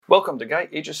Welcome to Guy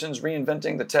Aitchison's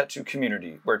Reinventing the Tattoo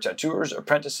Community, where tattooers,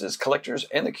 apprentices, collectors,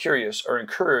 and the curious are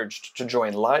encouraged to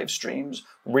join live streams,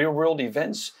 real-world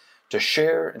events, to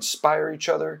share, inspire each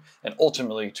other, and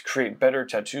ultimately to create better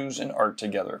tattoos and art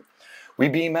together. We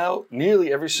beam out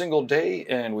nearly every single day,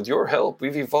 and with your help,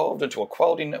 we've evolved into a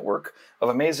quality network of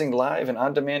amazing live and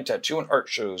on-demand tattoo and art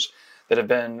shows that have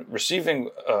been receiving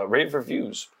rave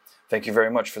reviews. Thank you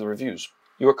very much for the reviews.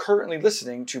 You are currently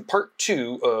listening to part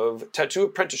 2 of Tattoo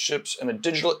Apprenticeships in the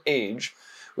Digital Age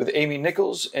with Amy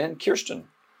Nichols and Kirsten.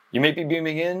 You may be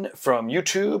beaming in from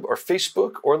YouTube or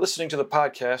Facebook or listening to the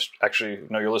podcast. Actually,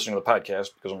 no, you're listening to the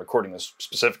podcast because I'm recording this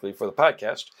specifically for the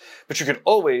podcast. But you can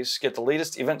always get the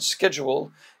latest event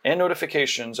schedule and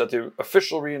notifications at the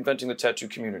official Reinventing the Tattoo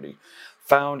community,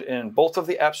 found in both of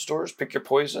the app stores. Pick your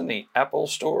poison, the Apple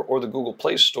Store or the Google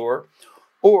Play Store,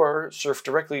 or surf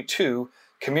directly to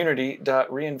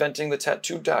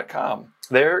community.reinventingthetattoo.com.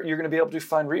 There, you're going to be able to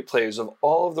find replays of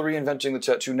all of the Reinventing the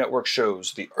Tattoo Network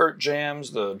shows, the art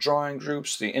jams, the drawing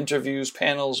groups, the interviews,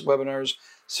 panels, webinars.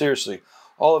 Seriously,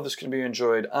 all of this can be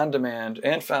enjoyed on demand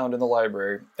and found in the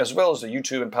library, as well as the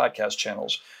YouTube and podcast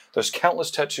channels. There's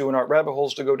countless tattoo and art rabbit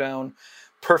holes to go down,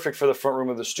 perfect for the front room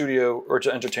of the studio or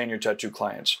to entertain your tattoo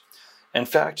clients. In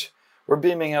fact, we're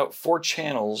beaming out 4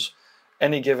 channels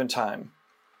any given time.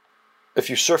 If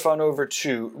you surf on over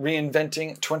to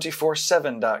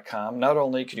reinventing247.com, not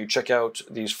only can you check out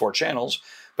these 4 channels,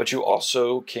 but you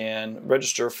also can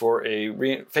register for a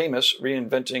famous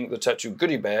Reinventing the Tattoo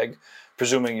goodie bag,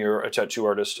 presuming you're a tattoo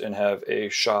artist and have a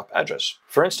shop address.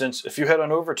 For instance, if you head on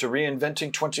over to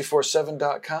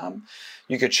reinventing247.com,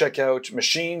 you could check out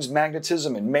Machines,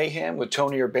 Magnetism, and Mayhem with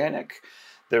Tony Urbanek.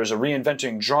 There's a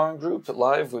Reinventing Drawing Group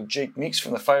live with Jake Meeks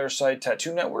from the Fireside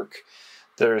Tattoo Network.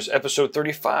 There's episode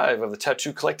 35 of the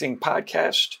Tattoo Collecting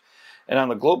Podcast, and on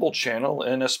the Global channel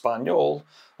in Espanol,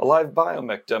 a live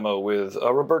biomech demo with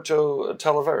Roberto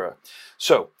Talavera.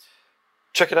 So,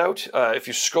 check it out. If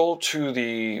you scroll to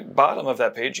the bottom of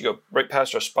that page, you go right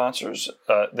past our sponsors,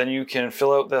 then you can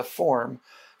fill out the form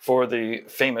for the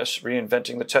famous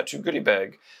Reinventing the Tattoo goodie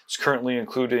bag. It's currently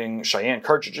including Cheyenne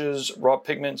cartridges, raw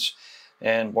pigments,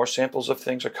 and more samples of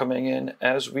things are coming in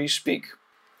as we speak.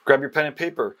 Grab your pen and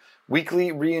paper.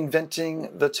 Weekly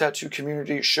Reinventing the Tattoo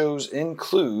community shows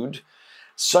include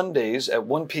Sundays at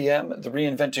 1 p.m., the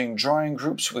Reinventing Drawing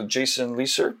Groups with Jason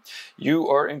Leeser. You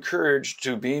are encouraged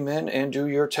to beam in and do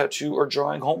your tattoo or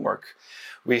drawing homework.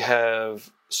 We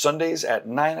have Sundays at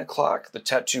 9 o'clock, the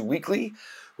Tattoo Weekly,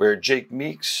 where Jake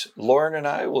Meeks, Lauren, and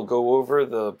I will go over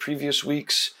the previous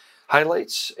week's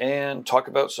highlights and talk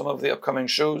about some of the upcoming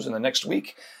shows in the next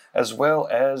week, as well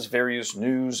as various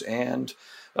news and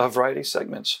a variety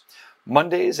segments.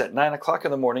 Mondays at 9 o'clock in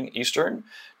the morning Eastern,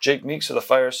 Jake Meeks of the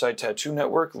Fireside Tattoo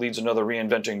Network leads another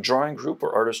Reinventing Drawing Group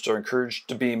where artists are encouraged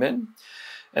to beam in.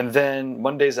 And then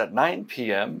Mondays at 9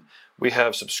 p.m., we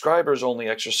have subscribers-only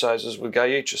exercises with Guy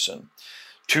Aitchison.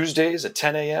 Tuesdays at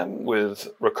 10 a.m. with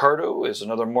Ricardo is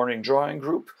another morning drawing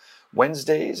group.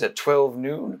 Wednesdays at 12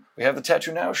 noon, we have the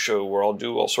Tattoo Now show where I'll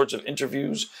do all sorts of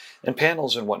interviews and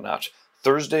panels and whatnot.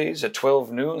 Thursdays at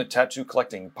 12 noon, the Tattoo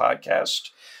Collecting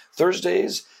Podcast.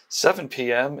 Thursdays, 7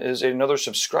 p.m. is another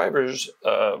subscribers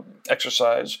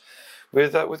exercise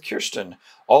with Kirsten.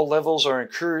 All levels are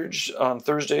encouraged on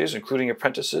Thursdays, including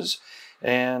apprentices.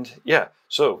 And yeah,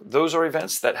 so those are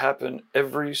events that happen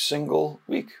every single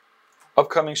week.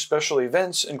 Upcoming special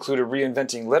events include a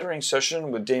Reinventing Lettering session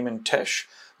with Damon Tesh,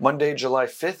 Monday, July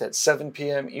 5th at 7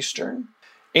 p.m. Eastern.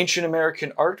 Ancient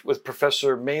American Art with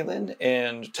Professor Malin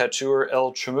and tattooer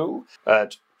El Chamu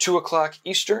at 2 o'clock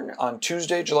Eastern on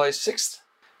Tuesday, July 6th.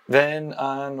 Then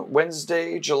on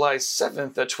Wednesday, July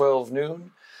 7th at 12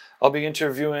 noon, I'll be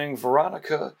interviewing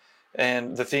Veronica,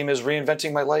 and the theme is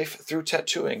Reinventing My Life Through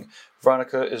Tattooing.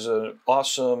 Veronica is an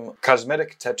awesome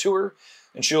cosmetic tattooer,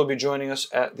 and she will be joining us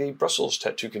at the Brussels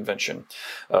Tattoo Convention.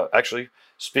 Actually,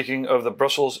 speaking of the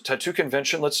Brussels Tattoo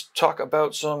Convention, let's talk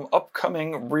about some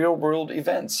upcoming real-world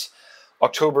events.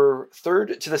 October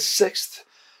 3rd to the 6th,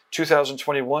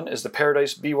 2021 is the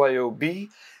Paradise BYOB.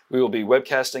 We will be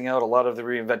webcasting out a lot of the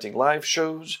Reinventing Live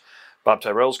shows. Bob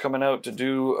Tyrell's coming out to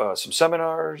do some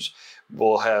seminars.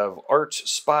 We'll have art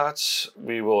spots.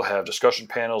 We will have discussion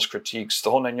panels, critiques, the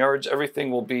whole 9 yards.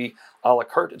 Everything will be a la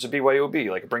carte. It's a BYOB,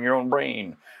 like bring your own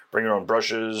brain, bring your own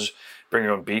brushes, bring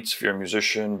your own beats if you're a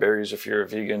musician, berries if you're a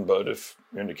vegan, bud if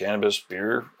you're into cannabis,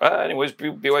 beer. Anyways,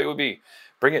 BYOB,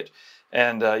 bring it.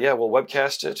 And yeah, we'll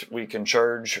webcast it. We can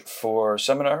charge for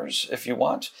seminars if you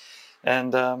want.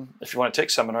 And if you want to take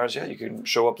seminars, yeah, you can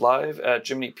show up live at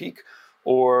Jiminy Peak,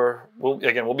 or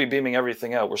we'll be beaming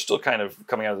everything out. We're still kind of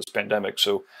coming out of this pandemic,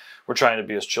 so we're trying to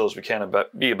be as chill as we can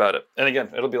be about it. And again,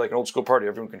 it'll be like an old school party.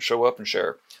 Everyone can show up and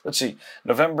share. Let's see.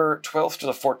 November 12th to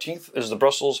the 14th is the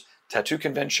Brussels Tattoo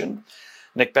Convention.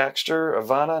 Nick Baxter,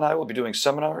 Ivana, and I will be doing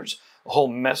seminars. A whole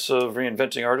mess of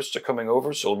reinventing artists are coming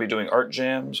over, so we'll be doing art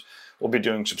jams. We'll be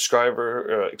doing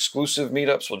subscriber exclusive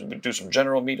meetups. We'll do some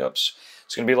general meetups.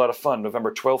 It's going to be a lot of fun.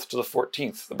 November 12th to the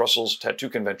 14th, the Brussels Tattoo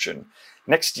Convention.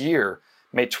 Next year,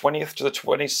 May 20th to the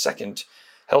 22nd,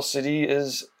 Hell City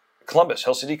is Columbus,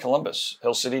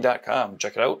 hellcity.com.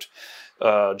 Check it out.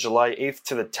 July 8th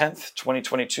to the 10th,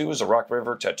 2022 is the Rock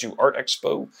River Tattoo Art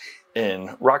Expo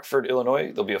in Rockford,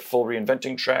 Illinois. There'll be a full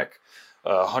reinventing track,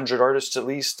 100 artists at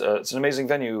least. It's an amazing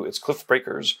venue. It's Cliff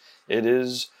Breakers. It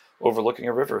is overlooking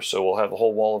a river, so we'll have a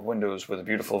whole wall of windows with a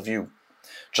beautiful view.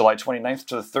 July 29th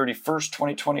to the 31st,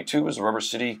 2022 is the Rubber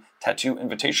City Tattoo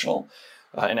Invitational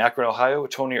in Akron, Ohio,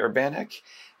 Tony Urbanek.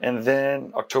 And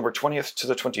then October 20th to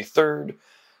the 23rd,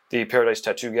 the Paradise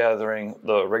Tattoo Gathering,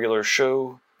 the regular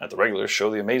show, not the regular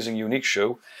show, the Amazing Unique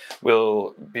Show,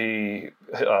 will be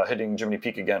hitting Jiminy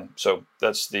Peak again. So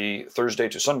that's the Thursday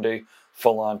to Sunday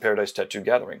full-on Paradise Tattoo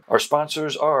Gathering. Our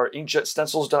sponsors are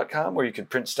inkjetstencils.com, where you can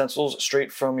print stencils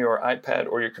straight from your iPad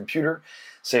or your computer.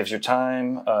 Saves your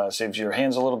time, saves your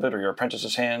hands a little bit, or your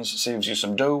apprentice's hands, saves you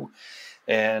some dough,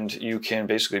 and you can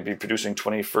basically be producing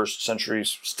 21st century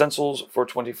stencils for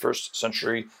 21st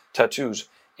century tattoos.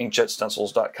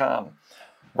 inkjetstencils.com.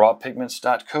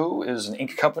 Rawpigments.co is an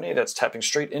ink company that's tapping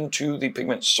straight into the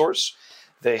pigment source.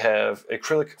 They have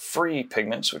acrylic-free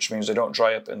pigments, which means they don't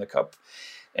dry up in the cup,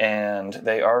 and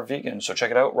they are vegan, so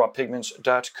check it out,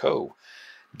 rawpigments.co.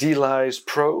 DLize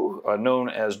Pro, known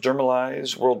as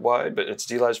Dermalize worldwide, but it's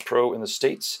DLize Pro in the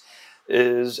States,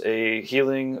 is a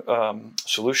healing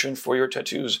solution for your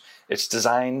tattoos. It's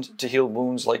designed to heal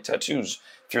wounds like tattoos.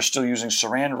 If you're still using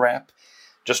saran wrap,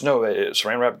 just know that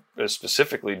saran wrap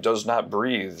specifically does not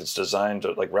breathe. It's designed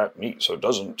to like wrap meat, so it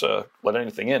doesn't let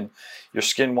anything in. Your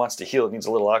skin wants to heal. It needs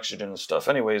a little oxygen and stuff.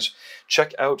 Anyways,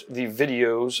 check out the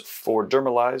videos for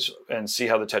Dermalize and see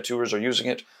how the tattooers are using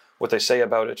it, what they say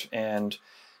about it, and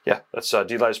yeah, that's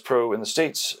DLize Pro in the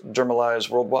States, Dermalize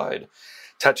worldwide.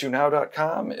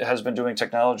 TattooNow.com has been doing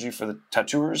technology for the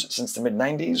tattooers since the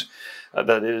mid-90s.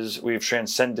 That is, we've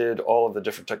transcended all of the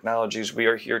different technologies. We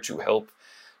are here to help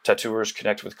tattooers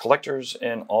connect with collectors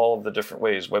in all of the different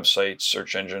ways: websites,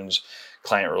 search engines,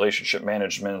 client relationship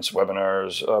management,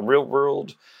 webinars,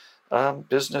 real-world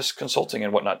business consulting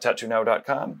and whatnot,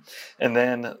 TattooNow.com. And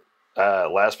then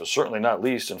last but certainly not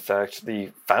least, in fact,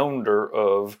 the founder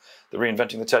of the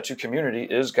Reinventing the Tattoo community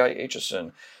is Guy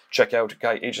Aitchison. Check out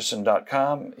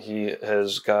GuyAitchison.com. He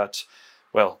has got,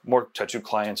 well, more tattoo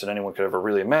clients than anyone could ever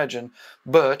really imagine,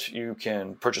 but you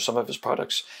can purchase some of his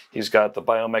products. He's got the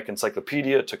Biomech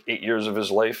Encyclopedia. It took 8 years of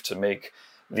his life to make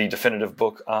the definitive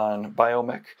book on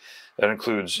Biomech. That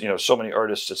includes, so many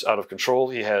artists, it's out of control.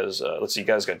 He has, let's see,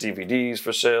 Guy's got DVDs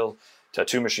for sale,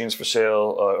 tattoo machines for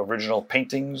sale, original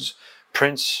paintings,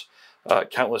 prints.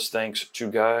 Countless thanks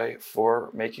to Guy for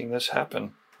making this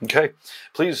happen. Okay,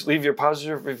 please leave your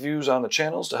positive reviews on the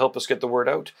channels to help us get the word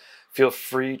out. Feel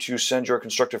free to send your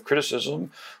constructive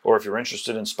criticism, or if you're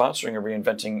interested in sponsoring a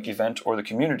Reinventing event or the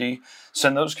community,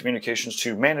 send those communications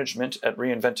to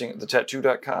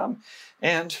management@reinventingthetattoo.com.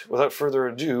 And without further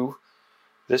ado,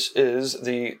 this is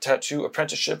the Tattoo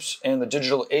Apprenticeships and the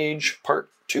Digital Age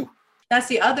Part 2. That's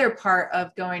the other part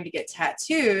of going to get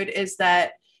tattooed, is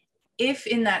that if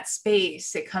in that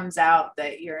space it comes out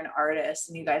that you're an artist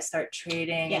and you guys start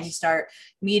trading and you start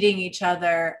meeting each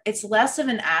other, it's less of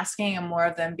an asking and more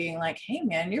of them being like, hey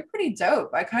man, you're pretty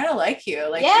dope. I kind of like you.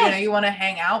 Like, you want to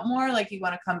hang out more. Like, you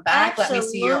want to come back. Let me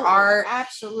see your art.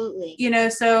 Absolutely.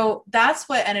 So that's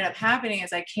what ended up happening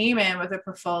is I came in with a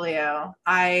portfolio.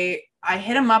 I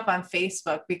hit him up on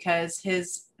Facebook because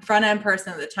his front end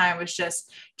person at the time was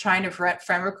just trying to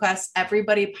friend request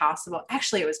everybody possible.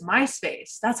 Actually, it was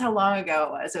MySpace. That's how long ago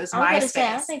it was. It was MySpace.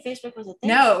 I don't think Facebook was a thing.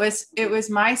 No, it was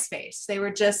MySpace. They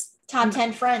were just top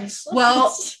 10 friends.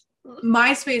 Well,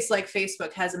 MySpace, like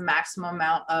Facebook, has a maximum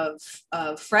amount of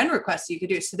friend requests you could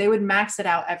do. So they would max it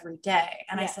out every day.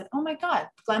 And I said, oh my God,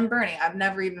 Glen Burnie. I've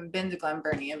never even been to Glen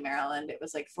Burnie in Maryland. It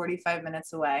was like 45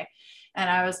 minutes away. And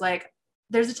I was like,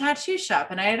 there's a tattoo shop.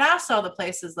 And I had asked all the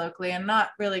places locally and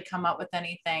not really come up with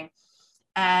anything.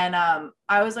 And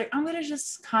I was like, I'm going to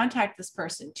just contact this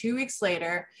person. 2 weeks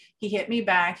later, he hit me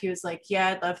back. He was like,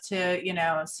 yeah, I'd love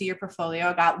to, see your portfolio.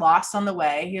 I got lost on the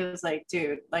way. He was like,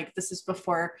 dude, like, this is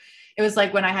before, it was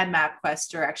like when I had MapQuest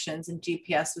directions and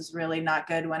GPS was really not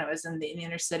good when it was in the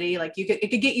inner city. Like,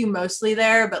 it could get you mostly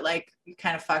there, but like you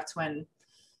kind of fucked when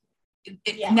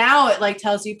now it like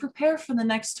tells you prepare for the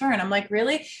next turn. I'm like,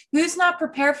 really? Who's not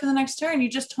prepared for the next turn? You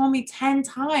just told me 10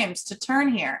 times to turn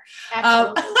here.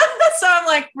 So I'm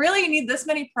like, really? You need this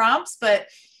many prompts? But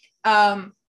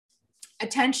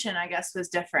attention, I guess, was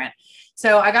different.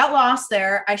 So I got lost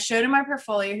there. I showed him my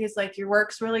portfolio. He's like, your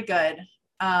work's really good.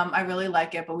 I really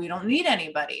like it, but we don't need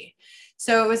anybody.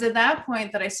 So it was at that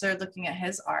point that I started looking at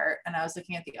his art, and I was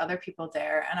looking at the other people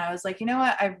there, and I was like, you know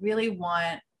what? I really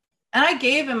want, and I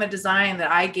gave him a design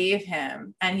that I gave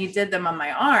him, and he did them on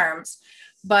my arms,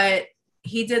 but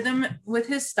he did them with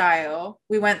his style.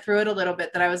 We went through it a little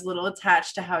bit, that I was a little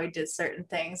attached to how he did certain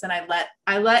things, and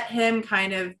I let him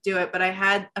kind of do it, but I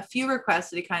had a few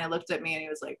requests that he kind of looked at me and he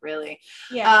was like, really?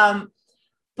 Yeah.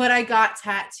 But I got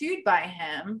tattooed by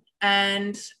him,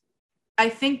 and I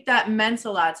think that meant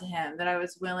a lot to him, that I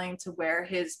was willing to wear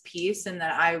his piece, and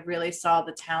that I really saw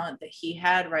the talent that he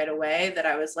had right away, that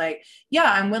I was like, yeah,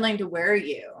 I'm willing to wear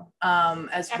you as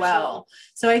Absolutely. well.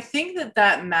 So I think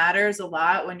that matters a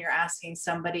lot when you're asking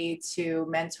somebody to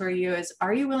mentor you, is,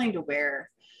 are you willing to wear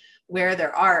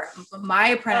their art? My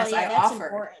apprentice, I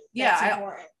offered.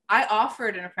 I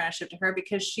offered an apprenticeship to her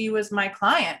because she was my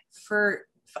client for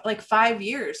like 5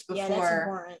 years before. Yeah, that's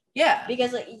important. Yeah,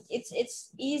 because like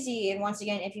it's easy, and once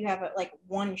again, if you have like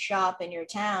one shop in your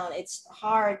town, it's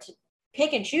hard to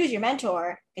pick and choose your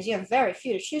mentor because you have very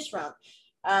few to choose from.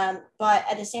 But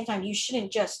at the same time, you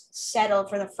shouldn't just settle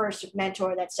for the first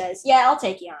mentor that says, yeah, I'll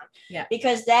take you on. Yeah,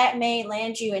 because that may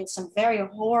land you in some very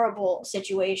horrible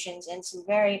situations and some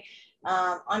very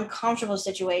uncomfortable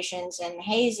situations, and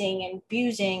hazing and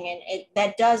abusing, and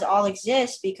that does all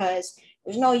exist because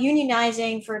there's no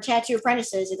unionizing for tattoo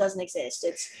apprentices. It doesn't exist.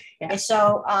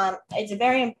 So it's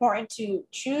very important to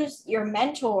choose your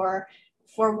mentor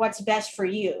for what's best for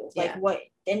you.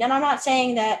 And then I'm not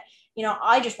saying that,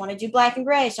 I just want to do black and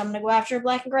gray, so I'm going to go after a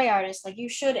black and gray artist. Like, you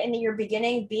should, in your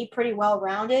beginning, be pretty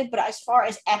well-rounded, but as far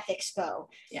as ethics go,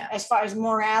 as far as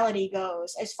morality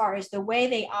goes, as far as the way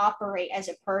they operate as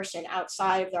a person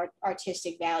outside of their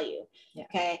artistic value,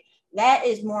 okay, that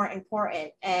is more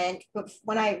important. And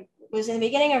when I was in the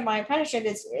beginning of my apprenticeship,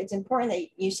 it's important that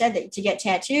you said that to get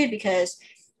tattooed, because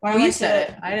when you said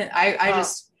it. I didn't. I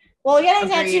just. Well, getting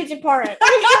tattooed is important.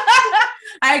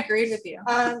 I agreed with you.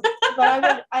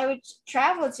 But I would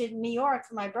travel to New York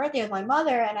for my birthday with my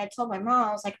mother, and I told my mom,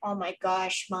 I was like, oh my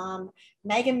gosh, Mom,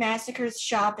 Megan Massacre's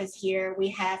shop is here. We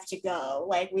have to go.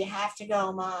 We have to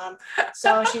go, Mom.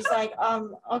 So she's like,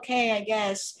 okay, I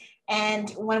guess. And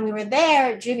when we were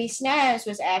there, Jimmy Snaz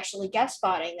was actually guest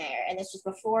spotting there, and this was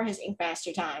before his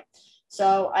Inkmaster time.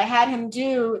 So I had him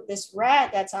do this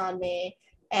rat that's on me,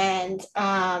 and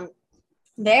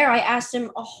there I asked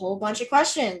him a whole bunch of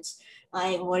questions.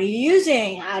 Like, what are you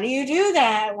using? How do you do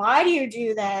that? Why do you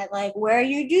do that? Like, where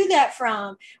you do that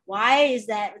from? Why is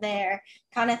that there?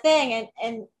 Kind of thing.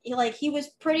 And he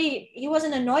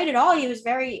wasn't annoyed at all. He was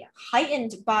very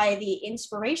heightened by the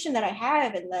inspiration that I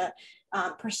have, and the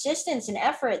persistence and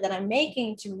effort that I'm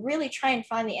making to really try and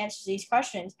find the answers to these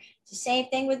questions. It's the same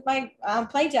thing with my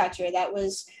plague doctor. That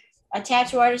was a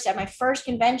tattoo artist at my first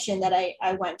convention that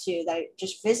I went to, that I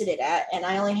just visited at, and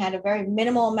I only had a very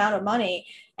minimal amount of money,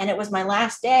 and it was my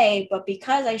last day. But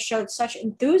because I showed such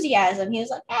enthusiasm, he was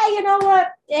like, hey, you know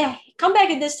what? Yeah, come back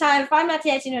at this time. If I'm not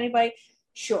tattooing anybody,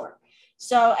 sure.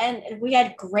 So, and we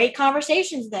had great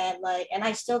conversations then, and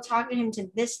I still talk to him to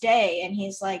this day, and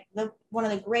he's like one of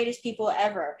the greatest people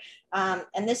ever.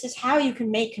 And this is how you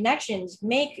can make connections,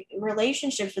 make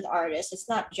relationships with artists. It's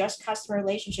not just customer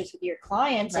relationships with your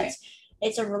clients. Right.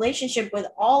 It's a relationship with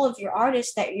all of your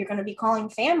artists that you're going to be calling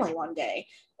family one day.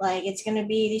 It's going to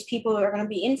be these people who are going to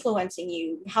be influencing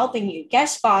you, helping you,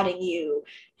 guest spotting you,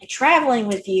 traveling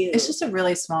with you. It's just a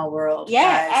really small world.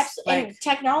 Yeah, absolutely. And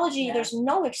technology, there's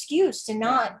no excuse to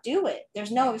not do it. There's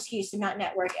no excuse to not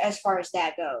network as far as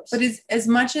that goes. But as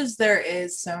much as there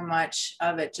is so much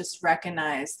of it, just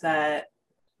recognize that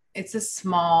it's a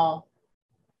small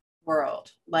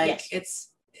world.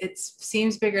 It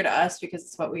seems bigger to us because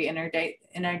it's what we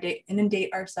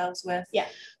inundate ourselves with. Yeah.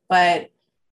 But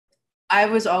I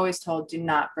was always told, do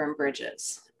not burn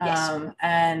bridges.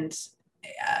 Yes.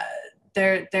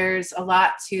 There's a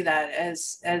lot to that.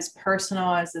 As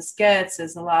personal as this gets,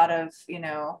 as a lot of,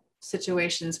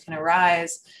 situations can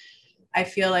arise, I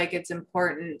feel like it's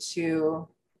important to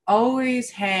always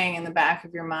hang in the back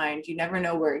of your mind. You never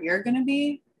know where you're going to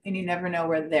be, and you never know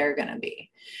where they're going to be.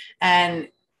 And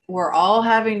we're all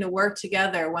having to work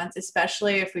together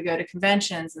especially if we go to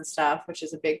conventions and stuff, which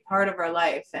is a big part of our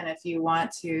life. And if you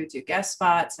want to do guest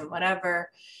spots and whatever,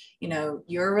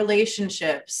 your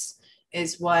relationships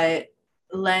is what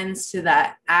lends to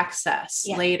that access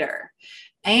later.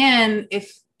 And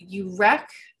if you wreck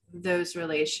those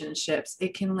relationships,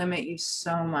 it can limit you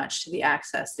so much to the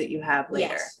access that you have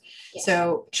later. Yes.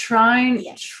 So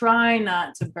try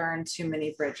not to burn too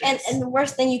many bridges. And the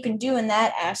worst thing you can do in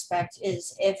that aspect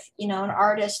is if, an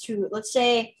artist who, let's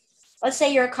say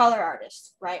you're a color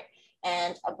artist, right?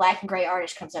 And a black and gray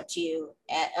artist comes up to you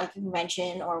at a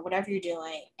convention or whatever you're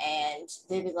doing, and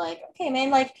they'd be like, okay, man,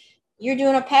 like, you're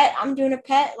doing a pet, I'm doing a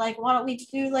pet, like, why don't we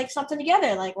do like something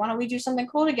together? Like, why don't we do something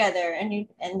cool together?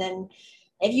 And then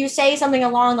if you say something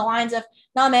along the lines of,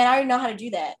 no, man, I already know how to do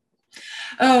that.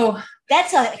 Oh,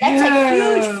 that's a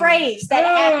huge phrase that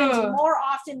happens more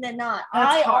often than not.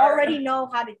 I already know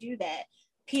how to do that,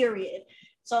 period.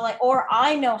 So like, or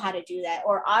I know how to do that,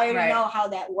 or I already know how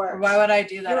that works. Why would I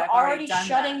do that? You're already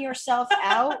shutting yourself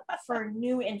out for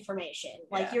new information.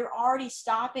 Like you're already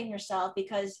stopping yourself,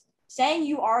 because saying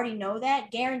you already know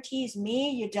that guarantees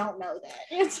me you don't know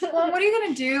that. Well, what are you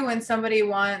going to do when somebody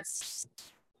wants,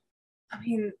 I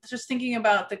mean, just thinking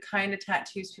about the kind of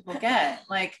tattoos people get,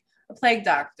 like a plague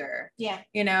doctor. Yeah.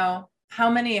 How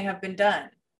many have been done?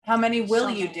 How many will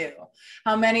you do?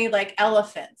 How many, like,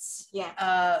 elephants?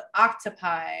 Yeah.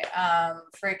 Octopi,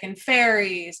 freaking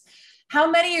fairies.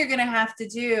 How many you're going to have to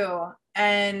do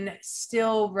and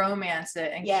still romance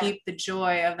it and keep the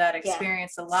joy of that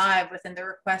experience alive within the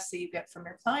requests that you get from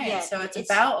your clients. Yeah, so it's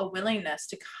about a willingness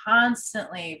to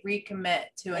constantly recommit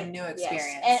to a new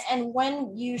experience. And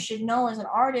when you should know as an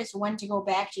artist when to go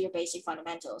back to your basic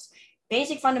fundamentals.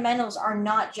 Basic fundamentals are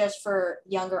not just for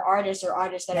younger artists or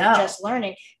artists that are just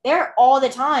learning. They're all the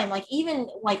time. Like even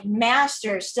like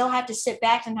masters still have to sit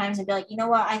back sometimes and be like, you know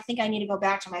what? I think I need to go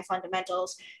back to my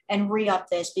fundamentals and re-up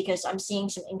this because I'm seeing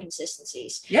some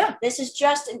inconsistencies. Yeah. This is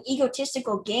just an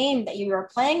egotistical game that you are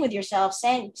playing with yourself,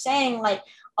 saying like,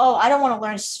 oh, I don't want to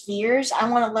learn spheres. I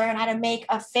want to learn how to make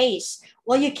a face.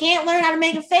 Well, you can't learn how to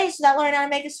make a face without learning how to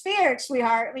make a sphere,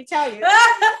 sweetheart. Let me tell you.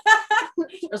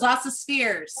 There's lots of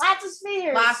spheres. Lots of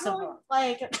spheres. Lots of them.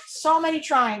 Like so many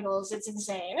triangles. It's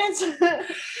insane.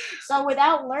 So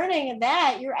without learning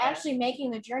that, you're actually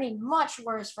making the journey much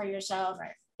worse for yourself.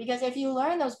 Right. Because if you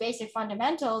learn those basic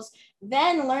fundamentals,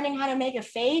 then learning how to make a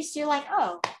face, you're like,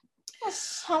 oh, that's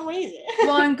so easy.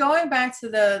 Well, and going back to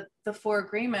the 4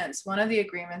 agreements, one of the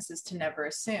agreements is to never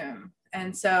assume.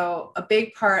 And so a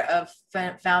big part of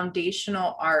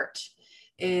foundational art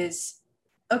is,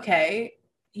 okay,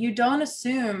 you don't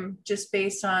assume just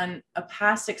based on a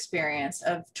past experience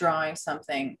of drawing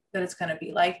something that it's going to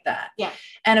be like that. Yeah.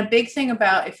 And a big thing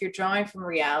about if you're drawing from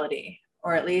reality,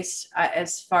 or at least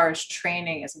as far as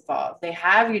training is involved, they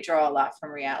have you draw a lot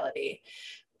from reality,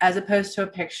 as opposed to a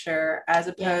picture, as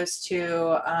opposed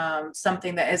to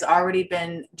something that has already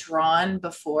been drawn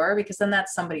before, because then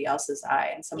that's somebody else's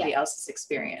eye and somebody else's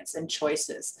experience and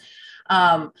choices.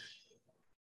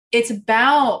 It's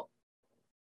about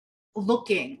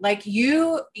looking. Like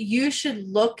you should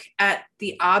look at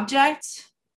the object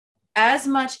as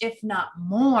much, if not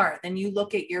more, than you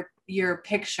look at your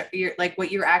picture, your like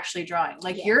what you're actually drawing.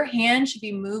 Like your hand should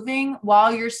be moving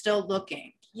while you're still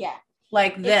looking. Yeah.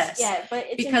 Like this, but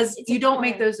because you don't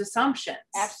make those assumptions.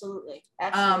 Absolutely.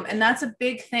 And that's a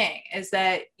big thing, is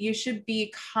that you should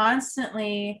be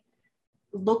constantly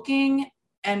looking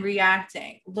and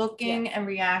reacting,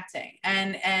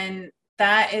 and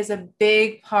that is a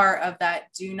big part of that.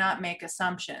 Do not make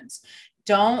assumptions.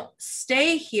 Don't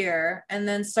stay here and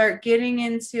then start getting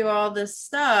into all this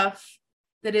stuff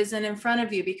that isn't in front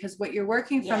of you, because what you're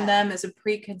working from them is a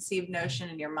preconceived notion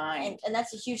in your mind. And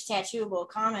that's a huge tattooable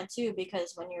comment too,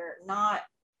 because when you're not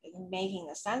making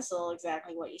the stencil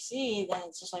exactly what you see, then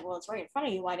it's just like, well, it's right in front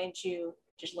of you. Why didn't you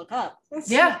just look up?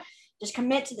 Just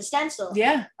commit to the stencil.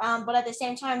 Yeah. But at the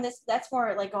same time, that's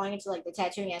more like going into like the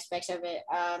tattooing aspects of it.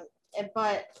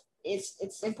 But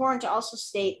it's important to also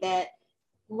state that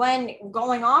when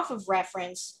going off of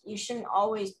reference, you shouldn't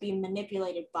always be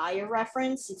manipulated by your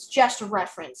reference. It's just a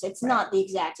reference. It's not the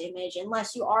exact image,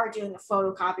 unless you are doing a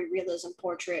photocopy, realism,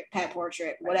 portrait, pet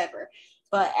portrait, whatever.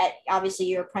 But at obviously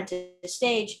your apprentice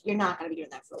stage, you're not going to be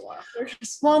doing that for a while.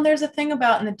 Well, and there's a thing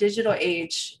about in the digital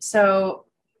age. So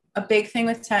a big thing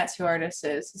with tattoo artists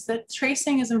is that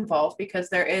tracing is involved, because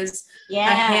there is a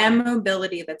hand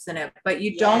mobility that's in it, but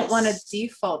you don't want to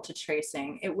default to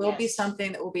tracing. It will be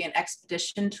something that will be an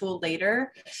expedition tool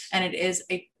later, and it is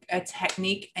a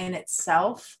technique in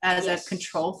itself as a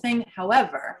control thing.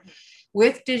 However,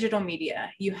 with digital media,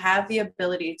 you have the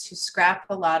ability to scrap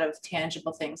a lot of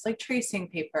tangible things like tracing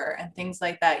paper and things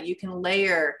like that. You can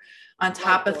layer on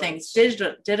top of things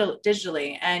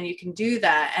digitally, and you can do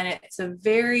that. And it's a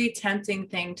very tempting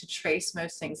thing to trace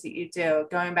most things that you do.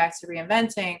 Going back to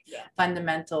reinventing,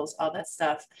 fundamentals, all that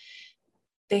stuff.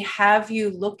 they have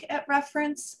you look at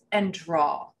reference and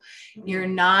draw. You're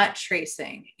not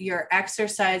tracing, you're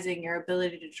exercising your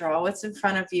ability to draw what's in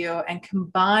front of you and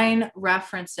combine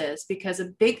references, because a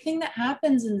big thing that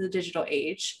happens in the digital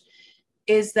age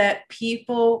is that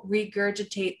people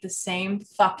regurgitate the same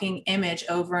fucking image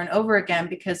over and over again,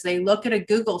 because they look at a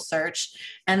Google search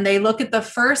and they look at the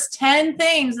first 10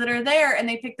 things that are there and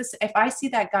they pick this. If I see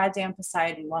that goddamn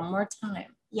Poseidon one more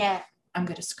time, yeah, I'm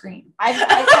going to scream.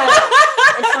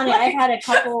 It's funny. I've had a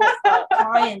couple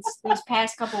clients these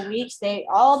past couple weeks. They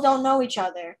all don't know each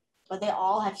other, but they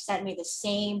all have sent me the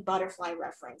same butterfly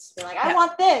reference. They're like, I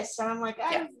want this. And I'm like,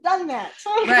 I've done that.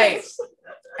 Right.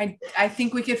 I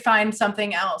think we could find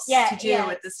something else to do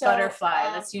with this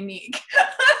butterfly that's unique.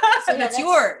 So that's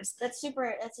yours. That's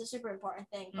a super important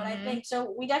thing. But I think,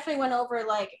 so we definitely went over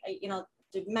like,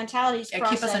 the mentalities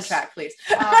process. Keep us on track, please.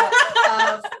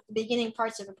 Of the beginning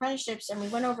parts of apprenticeships, and we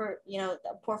went over, the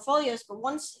portfolios. But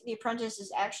once the apprentice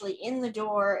is actually in the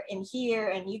door in here,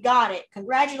 and you got it,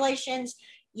 congratulations,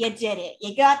 you did it.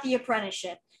 You got the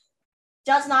apprenticeship.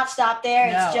 Does not stop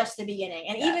there. No. It's just the beginning.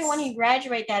 And even when you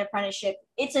graduate that apprenticeship,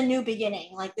 it's a new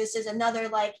beginning. Like this is another,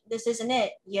 this isn't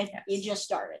it. You just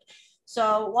started.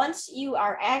 So once you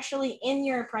are actually in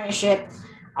your apprenticeship,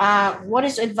 what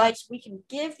is advice we can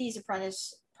give these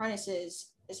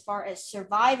apprentices as far as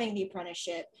surviving the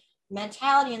apprenticeship,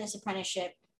 mentality in this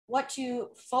apprenticeship, what to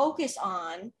focus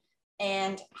on,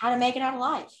 and how to make it out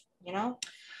alive,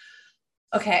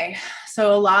 Okay,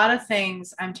 so a lot of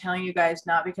things I'm telling you guys,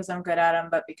 not because I'm good at them,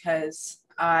 but because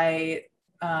I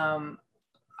can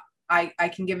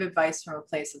give advice from a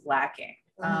place of lacking.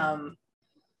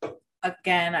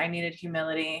 Again, I needed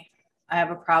humility. I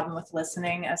have a problem with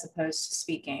listening as opposed to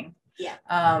speaking. Yeah.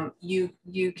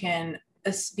 You can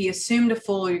be assumed a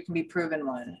fool, or you can be proven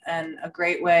one. And a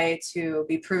great way to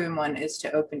be proven one is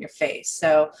to open your face.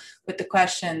 So with the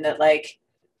question that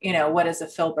what is a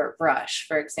filbert brush,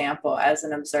 for example, as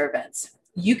an observance,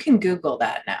 you can Google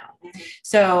that now.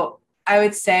 So I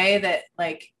would say that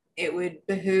it would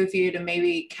behoove you to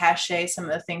maybe cache some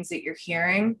of the things that you're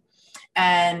hearing.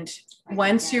 And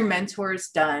once your mentor's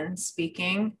done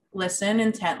speaking, listen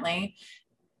intently,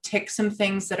 tick some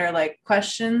things that are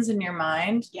questions in your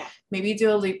mind. Yeah. Maybe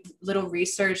do a little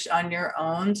research on your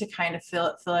own to kind of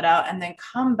fill it out, and then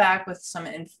come back with some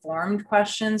informed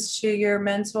questions to your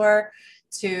mentor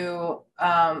to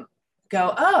go,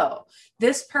 oh,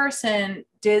 this person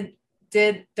did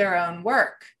their own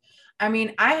work. I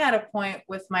mean, I had a point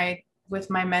with my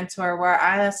mentor where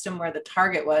I asked him where the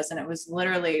Target was, and it was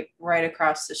literally right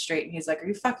across the street. And he's like, are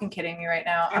you fucking kidding me right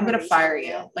now? I'm going to fire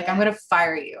you. I'm going to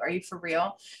fire you. Are you for real?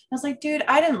 I was like, dude,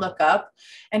 I didn't look up.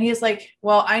 And he's like,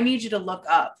 well, I need you to look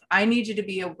up. I need you to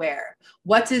be aware.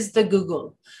 What is the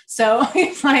Google? So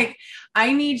he's like,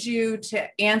 I need you to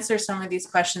answer some of these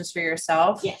questions for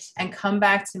yourself. Yes. And come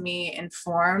back to me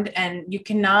informed. And you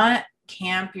cannot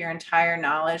camp your entire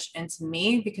knowledge into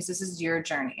me, because this is your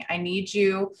journey. I need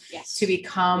you to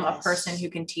become a person who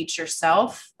can teach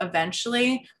yourself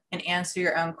eventually and answer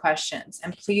your own questions.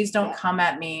 And please don't come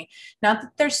at me. Not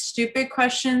that they're stupid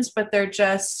questions, but they're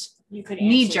just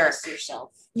knee-jerk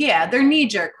yourself. Yeah, they're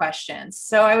knee-jerk questions.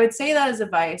 So I would say that as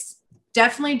advice.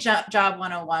 Definitely job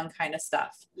 101 kind of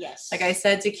stuff. Yes. Like I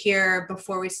said to Kier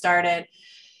before we started,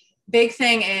 big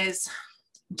thing is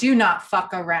do not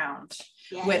fuck around.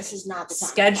 Yeah, with this is not the time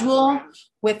schedule,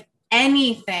 with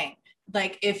anything.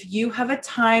 If you have a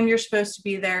time you're supposed to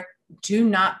be there, do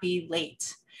not be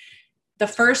late. The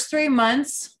first 3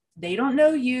 months, they don't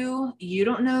know you, you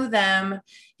don't know them.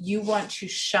 You want to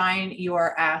shine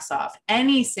your ass off.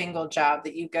 Any single job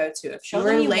that you go to, if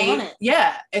you're late,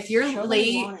 if you're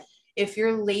late, if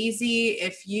you're lazy,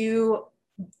 if you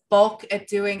bulk at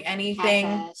doing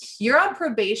anything, you're on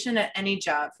probation at any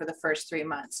job for the first 3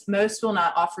 months. Most will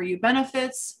not offer you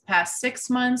benefits past 6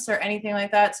 months or anything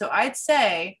like that. So I'd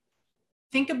say,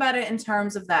 think about it in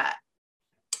terms of that.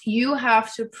 You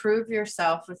have to prove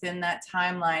yourself within that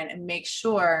timeline and make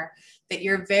sure that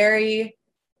you're very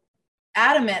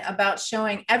adamant about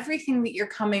showing everything that you're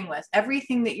coming with,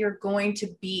 everything that you're going to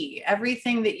be,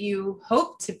 everything that you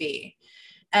hope to be.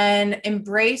 And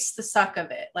embrace the suck of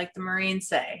it. Like the Marines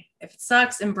say, if it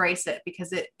sucks, embrace it,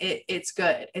 because it's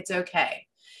good. It's okay.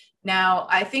 Now,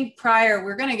 I think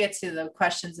we're going to get to the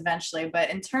questions eventually, but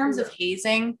in terms of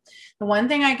hazing, the one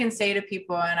thing I can say to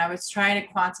people, and I was trying to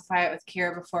quantify it with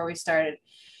Kiera before we started,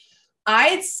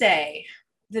 I'd say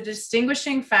the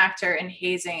distinguishing factor in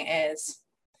hazing is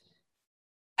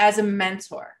as a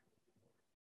mentor.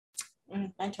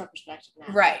 Mentor perspective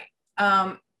now. Right.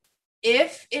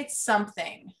 If it's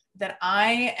something that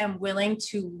I am willing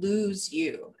to lose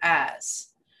you as,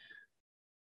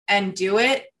 and do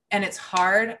it and it's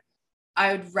hard,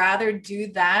 I would rather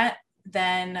do that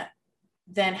than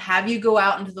have you go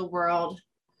out into the world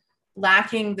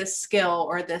lacking this skill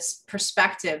or this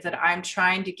perspective that I'm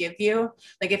trying to give you.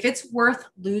 Like if it's worth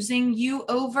losing you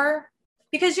over,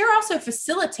 because you're also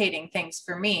facilitating things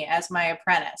for me as my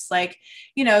apprentice. Like,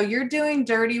 you know, you're doing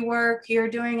dirty work, you're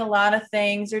doing a lot of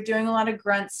things, you're doing a lot of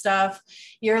grunt stuff,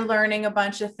 you're learning a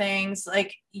bunch of things.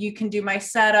 Like you can do my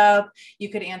setup, you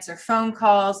could answer phone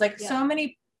calls, like so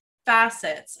many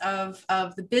facets of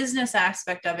the business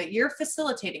aspect of it. You're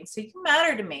facilitating. So you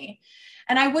matter to me.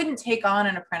 And I wouldn't take on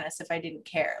an apprentice if I didn't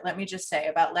care. Let me just say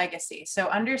about legacy. So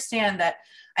understand that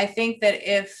I think that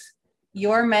if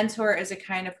your mentor is a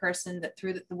kind of person that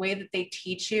through the way that they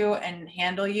teach you and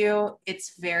handle you,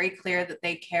 it's very clear that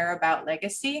they care about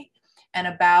legacy and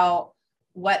about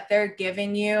what they're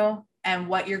giving you and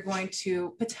what you're going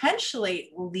to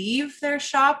potentially leave their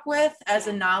shop with as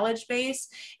a knowledge base.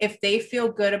 If they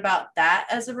feel good about that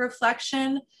as a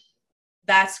reflection,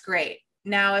 that's great.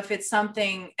 Now, if it's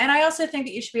something, and I also think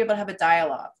that you should be able to have a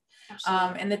dialogue.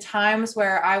 In the times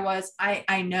where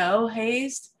I know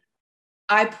hazed,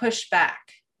 I pushed back.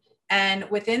 And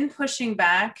within pushing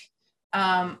back,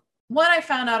 one, I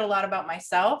found out a lot about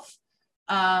myself.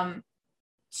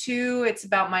 Two, it's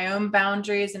about my own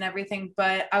boundaries and everything,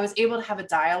 but I was able to have a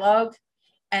dialogue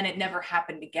and it never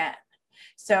happened again.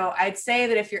 So I'd say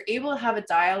that if you're able to have a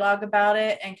dialogue about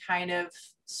it and kind of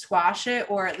squash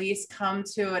it, or at least come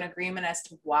to an agreement as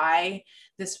to why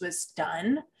this was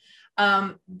done,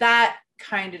 that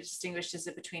kind of distinguishes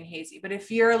it between hazy. But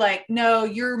if you're like, no,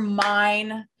 you're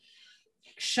mine,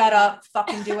 shut up,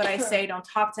 fucking do what I say, don't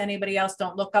talk to anybody else,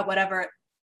 don't look up, whatever.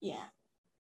 Yeah.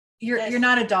 You're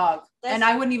not a dog. And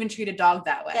I wouldn't even treat a dog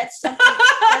that way. That's something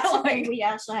like, we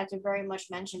also have to very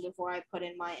much mention before I put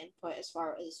in my input as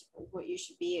far as what you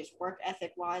should be as work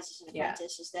ethic wise as an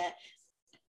apprentice is that,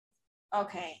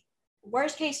 okay,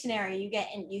 worst case scenario, you get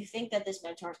in, you think that this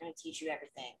mentor is going to teach you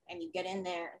everything, and you get in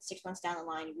there, and 6 months down the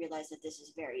line, you realize that this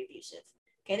is very abusive.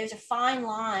 Okay, there's a fine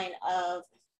line of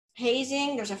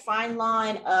hazing, there's a fine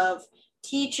line of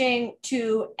teaching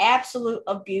to absolute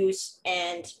abuse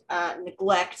and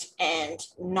neglect, and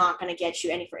not going to get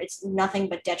you any further. It's nothing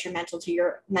but detrimental to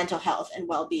your mental health and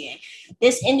well-being.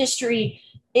 This industry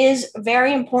is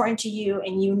very important to you,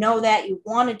 and you know that you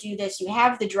want to do this, you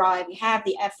have the drive, you have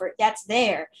the effort, that's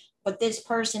there. But this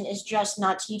person is just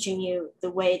not teaching you the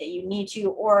way that you need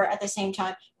to, or at the same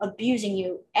time, abusing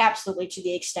you absolutely to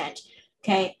the extent.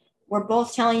 Okay. We're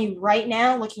both telling you right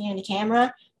now, looking in the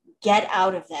camera, get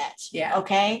out of that. Yeah.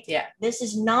 Okay. Yeah. This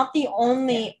is not the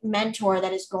only mentor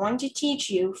that is going to teach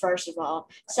you, first of all.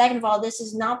 Second of all, this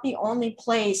is not the only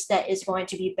place that is going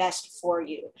to be best for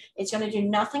you. It's going to do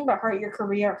nothing but hurt your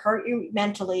career, hurt you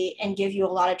mentally, and give you a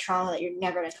lot of trauma that you're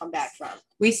never going to come back from.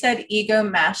 We said ego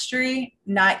mastery,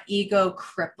 not ego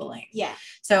crippling. Yeah.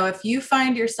 So if you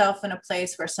find yourself in a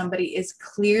place where somebody is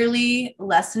clearly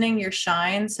lessening your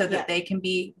shine so that they can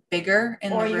be bigger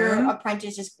in the room. Or your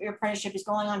apprenticeship is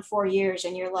going on 4 years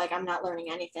and you're like, I'm not learning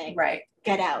anything. Right.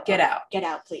 Get out. Get out. Get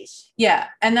out, please. Yeah.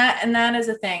 And that is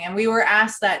a thing. And we were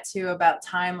asked that too about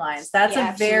timelines. That's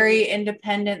a very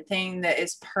independent thing that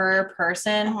is per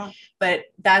person, but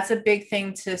that's a big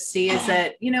thing to see is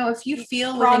that, you know, if you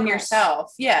feel within yourself,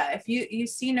 if you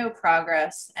see no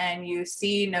progress and you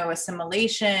see no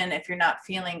assimilation, if you're not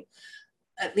feeling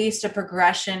at least a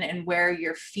progression in where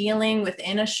you're feeling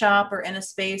within a shop or in a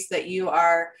space that you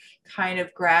are kind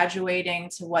of graduating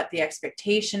to what the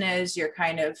expectation is, you're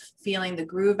kind of feeling the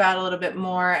groove out a little bit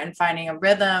more and finding a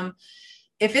rhythm.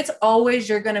 If it's always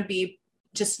you're going to be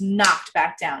just knocked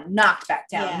back down, knocked back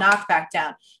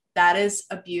down, that is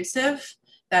abusive.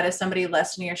 That is somebody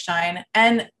lessening your shine.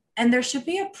 And there should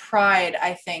be a pride,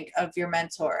 I think, of your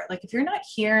mentor. Like if you're not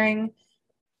hearing,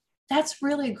 that's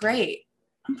really great.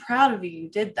 I'm proud of you. You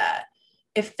did that.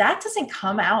 If that doesn't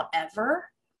come out ever,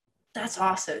 that's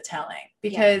also telling,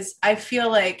 because I feel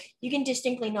like you can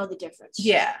distinctly know the difference.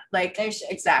 Yeah. Like there's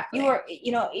exactly.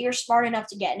 You're smart enough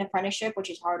to get an apprenticeship, which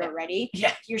is hard already.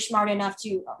 Yeah. You're smart enough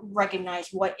to recognize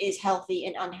what is healthy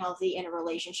and unhealthy in a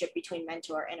relationship between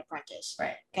mentor and apprentice.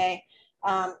 Right. Okay.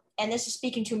 And this is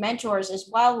speaking to mentors as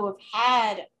well who have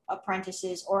had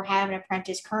apprentices or have an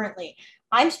apprentice currently.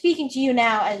 I'm speaking to you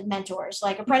now as mentors.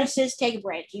 Like apprentices, take a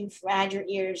break. You've had your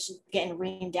ears getting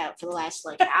reamed out for the last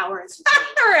hour and some change.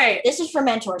 Right. This is for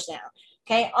mentors now.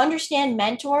 Okay. Understand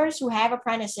mentors who have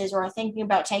apprentices or are thinking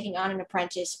about taking on an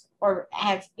apprentice or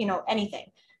have,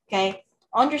 anything. Okay.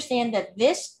 Understand that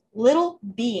this little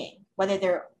being, whether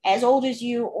they're as old as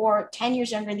you or 10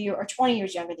 years younger than you or 20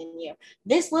 years younger than you.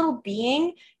 This little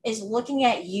being is looking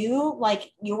at you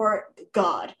like you're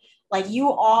God. Like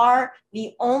you are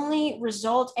the only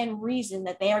result and reason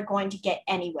that they are going to get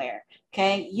anywhere.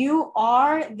 Okay. You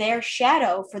are their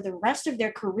shadow for the rest of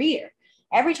their career.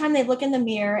 Every time they look in the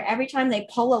mirror, every time they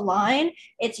pull a line,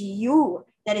 it's you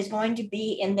that is going to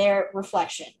be in their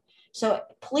reflection. So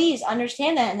please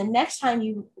understand that. And the next time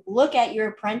you look at your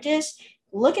apprentice,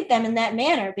 look at them in that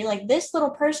manner. Be like, this little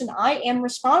person I am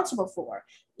responsible for.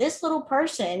 This little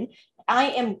person I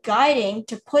am guiding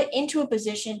to put into a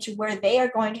position to where they are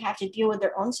going to have to deal with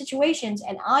their own situations.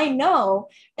 And I know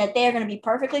that they are going to be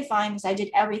perfectly fine because I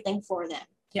did everything for them.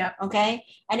 Yeah. Okay.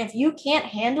 And if you can't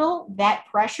handle that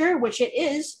pressure, which it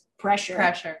is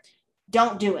pressure,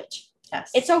 don't do it.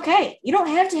 Yes. It's okay. You don't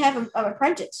have to have an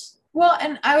apprentice. Well,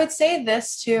 and I would say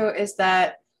this too, is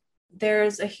that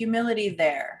there's a humility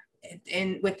there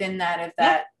within that of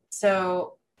that. Yeah.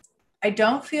 So I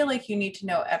don't feel like you need to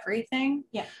know everything.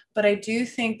 Yeah. But I do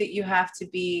think that you have to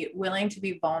be willing to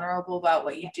be vulnerable about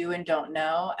what you do and don't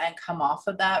know and come off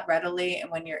of that readily. And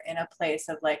when you're in a place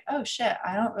of like, oh shit,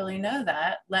 I don't really know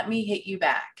that. Let me hit you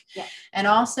back. Yeah. And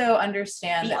also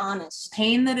understand be that honest.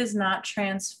 Pain that is not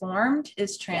transformed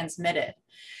is transmitted.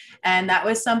 And that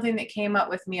was something that came up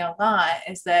with me a lot,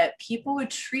 is that people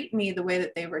would treat me the way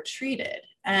that they were treated.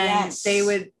 And they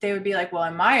would be like, well,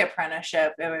 in my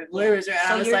apprenticeship, it was blues. And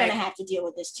so I was you're like, going to have to deal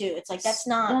with this too. It's like, that's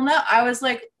not. Well, no, I was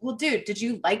like, well, dude, did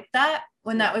you like that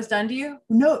when that was done to you?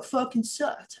 No, it fucking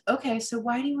sucked. Okay. So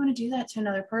why do you want to do that to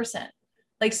another person?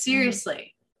 Like,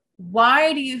 seriously,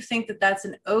 why do you think that that's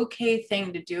an okay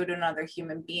thing to do to another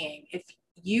human being? If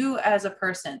you as a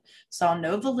person saw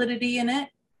no validity in it,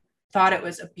 thought it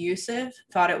was abusive,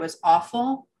 thought it was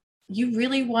awful, you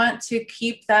really want to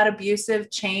keep that abusive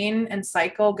chain and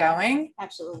cycle going?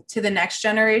 Absolutely. To the next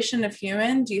generation of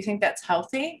human? Do you think that's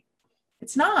healthy?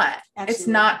 It's not. Absolutely. It's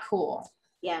not cool.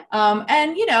 Yeah.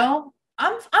 And you know,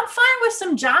 I'm fine with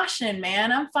some joshing,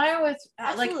 man. I'm fine with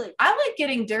Absolutely. I like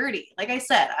getting dirty. Like I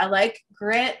said, I like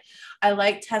grit. I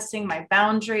like testing my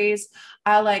boundaries.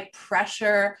 I like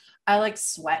pressure. I like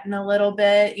sweating a little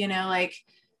bit, you know, like,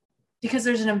 because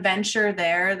there's an adventure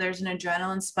there, there's an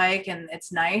adrenaline spike and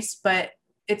it's nice, but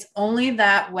it's only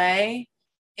that way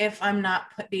if I'm not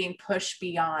being pushed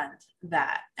beyond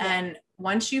that. Yeah. And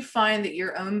once you find that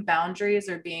your own boundaries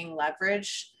are being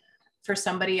leveraged for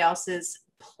somebody else's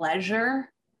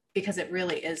pleasure, because it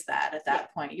really is that at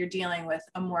that point, you're dealing with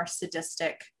a more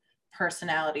sadistic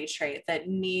personality trait that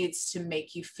needs to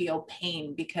make you feel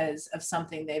pain because of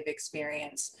something they've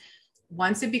experienced.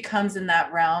 Once it becomes in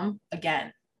that realm,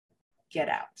 again, get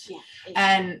out. Yeah, exactly.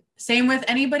 And same with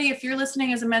anybody, if you're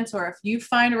listening as a mentor, if you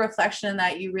find a reflection in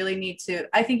that, you really need to,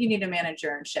 I think you need to manage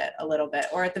your own shit a little bit,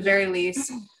 or at the very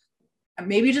least,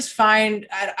 maybe just find,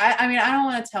 I mean, I don't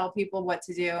want to tell people what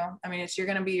to do. I mean, you're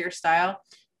going to be your style.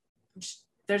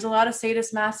 There's a lot of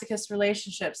sadist masochist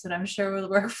relationships that I'm sure will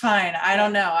work fine. I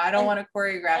don't know. I don't want to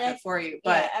choreograph it for you,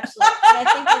 but. Yeah, absolutely. And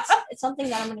I think it's something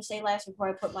that I'm going to say last before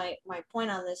I put my point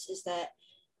on this, is that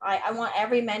I want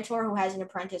every mentor who has an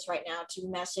apprentice right now to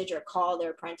message or call their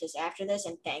apprentice after this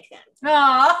and thank them.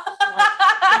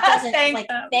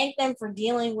 Thank them for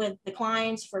dealing with the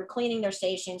clients, for cleaning their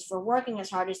stations, for working as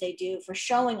hard as they do, for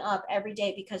showing up every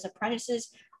day, because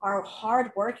apprentices are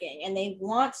hardworking and they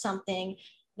want something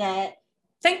that.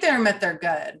 Thank them if they're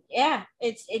good. Yeah,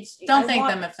 it's. Don't thank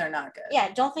them if they're not good.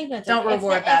 Yeah, don't thank them. Don't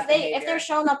reward that behavior. If they're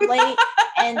showing up late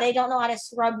and they don't know how to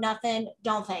scrub nothing,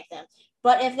 don't thank them.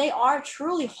 But if they are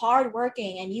truly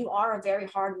hardworking and you are a very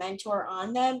hard mentor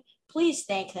on them, please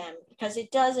thank them, because it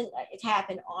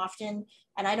happen often.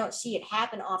 And I don't see it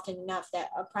happen often enough that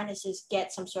apprentices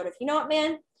get some sort of, you know what,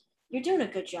 man, you're doing a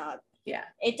good job. Yeah.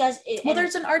 It does. Well,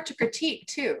 there's an art to critique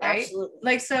too, right? Absolutely.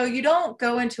 Like, so you don't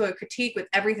go into a critique with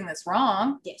everything that's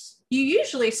wrong. Yes. You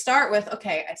usually start with,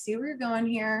 okay, I see where you're going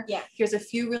here. Yeah. Here's a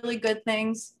few really good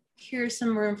things. Here's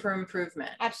some room for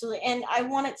improvement. Absolutely. And I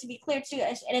want it to be clear too,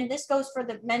 and this goes for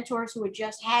the mentors who had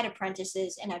just had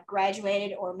apprentices and have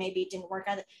graduated, or maybe it didn't work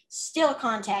out, still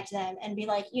contact them and be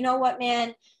like, you know what,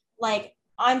 man, like,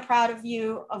 I'm proud of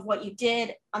you, of what you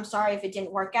did. I'm sorry if it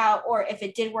didn't work out, or if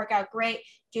it did work out, great.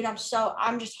 Dude, I'm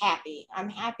just happy.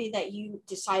 I'm happy that you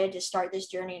decided to start this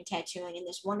journey in tattooing in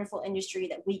this wonderful industry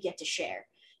that we get to share.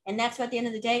 And that's what, at the end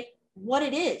of the day, what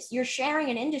it is. You're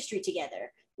sharing an industry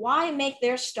together. Why make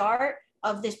their start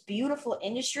of this beautiful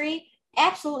industry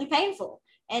absolutely painful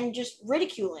and just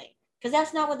ridiculing? Because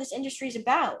that's not what this industry is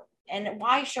about. And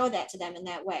why show that to them in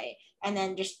that way and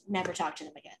then just never talk to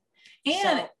them again?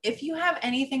 And if you have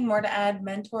anything more to add,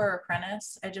 mentor or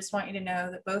apprentice, I just want you to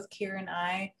know that both Kira and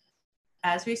I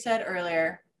as we said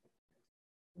earlier,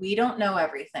 we don't know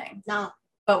everything. No.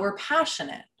 But we're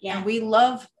passionate. Yeah. And we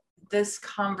love this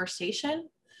conversation.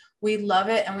 We love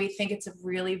it. And we think it's a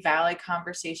really valid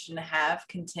conversation to have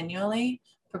continually,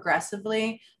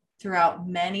 progressively throughout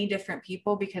many different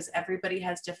people, because everybody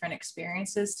has different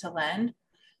experiences to lend.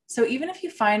 So even if you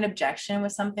find objection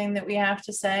with something that we have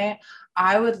to say,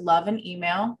 I would love an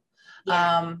email.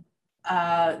 Yeah.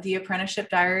 The apprenticeship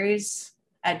diaries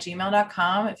at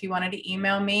gmail.com. If you wanted to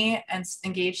email me and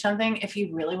engage something, if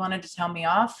you really wanted to tell me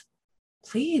off,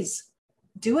 please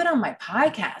do it on my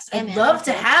podcast. I'd love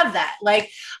to have that.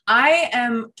 Like, I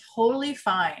am totally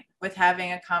fine with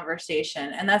having a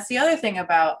conversation. And that's the other thing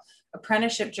about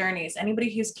apprenticeship journeys.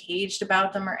 Anybody who's caged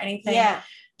about them or anything,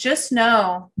 just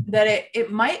know that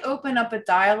it might open up a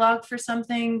dialogue for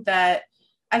something that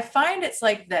I find it's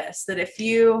like this, that if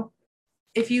you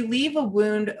leave a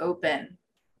wound open,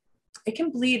 it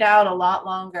can bleed out a lot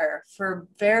longer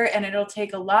and it'll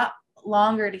take a lot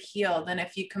longer to heal than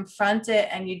if you confront it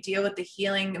and you deal with the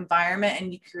healing environment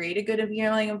and you create a good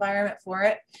healing environment for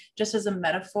it. Just as a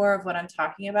metaphor of what I'm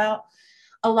talking about,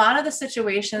 a lot of the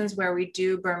situations where we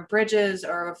do burn bridges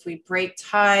or if we break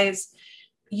ties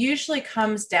usually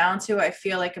comes down to, I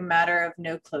feel like, a matter of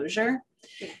no closure.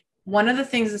 One of the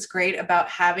things that's great about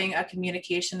having a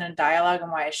communication and dialogue,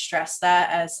 and why I stress that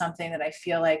as something that I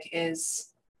feel like is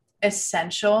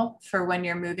essential for when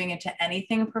you're moving into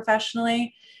anything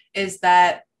professionally, is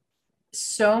that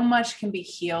so much can be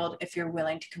healed if you're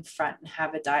willing to confront and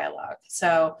have a dialogue.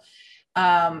 So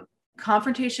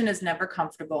confrontation is never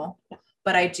comfortable,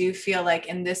 but I do feel like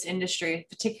in this industry,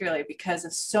 particularly because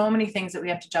of so many things that we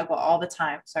have to juggle all the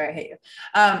time. Sorry, I hate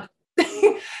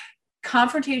you.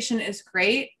 Confrontation is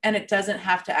great, and it doesn't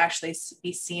have to actually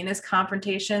be seen as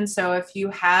confrontation. So if you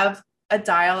have a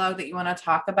dialogue that you want to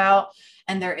talk about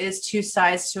and there is two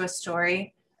sides to a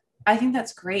story, I think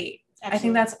that's great. Absolutely. I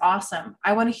think that's awesome.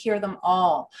 I want to hear them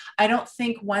all. I don't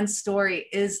think one story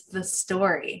is the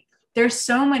story. There's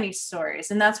so many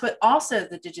stories. And that's what also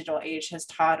the digital age has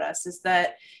taught us, is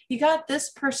that you got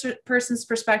this person's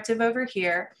perspective over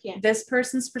here, this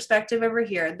person's perspective over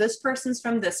here, this person's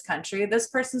from this country, this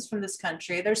person's from this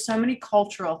country. There's so many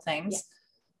cultural things.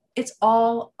 Yeah. It's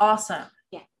all awesome.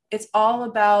 Yeah. It's all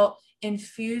about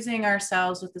infusing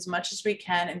ourselves with as much as we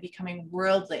can and becoming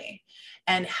worldly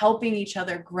and helping each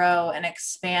other grow and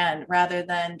expand, rather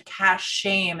than cast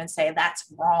shame and say that's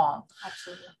wrong.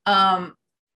 Absolutely.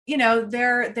 You know,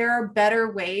 there are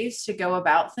better ways to go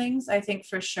about things, I think,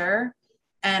 for sure.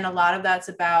 And a lot of that's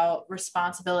about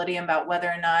responsibility and about whether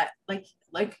or not, like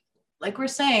we're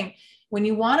saying, when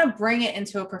you want to bring it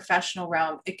into a professional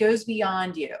realm, it goes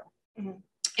beyond you. Mm-hmm.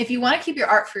 If you want to keep your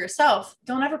art for yourself,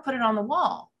 don't ever put it on the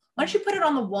wall. Once you put it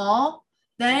on the wall,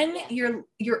 then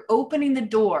you're opening the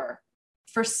door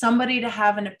for somebody to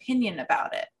have an opinion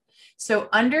about it. So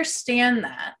understand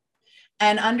that,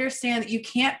 and understand that you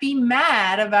can't be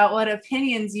mad about what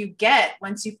opinions you get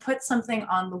once you put something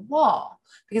on the wall,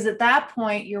 because at that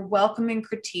point you're welcoming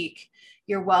critique,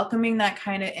 you're welcoming that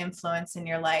kind of influence in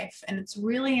your life. And it's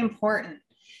really important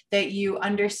that you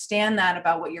understand that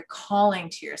about what you're calling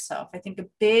to yourself. I think a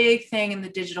big thing in the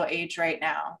digital age right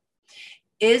now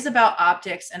is about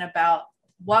optics and about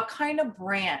what kind of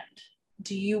brand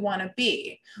do you want to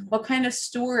be? What kind of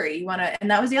story you want to,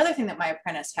 and that was the other thing that my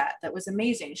apprentice had that was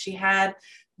amazing. She had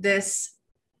this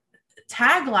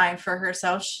tagline for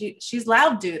herself. She's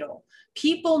Loud Doodle.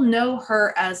 People know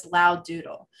her as Loud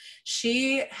Doodle.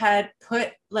 She had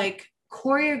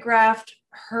choreographed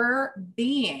her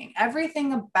being.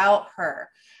 Everything about her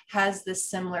has this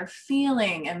similar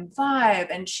feeling and vibe.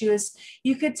 And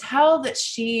you could tell that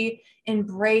she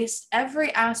embraced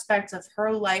every aspect of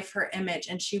her life, her image,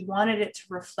 and she wanted it to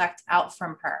reflect out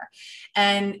from her.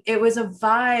 And it was a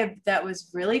vibe that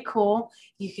was really cool.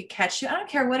 You could catch it. I don't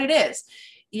care what it is.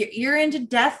 You're into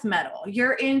death metal.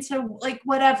 You're into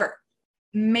whatever.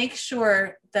 Make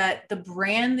sure that the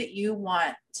brand that you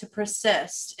want to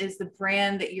persist is the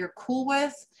brand that you're cool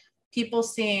with, people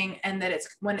seeing, and that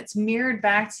when it's mirrored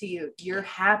back to you, you're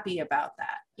happy about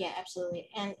that. Yeah, absolutely.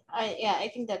 And I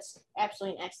think that's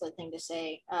absolutely an excellent thing to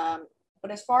say.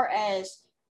 But as far as,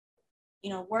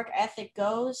 work ethic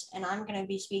goes, and I'm going to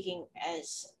be speaking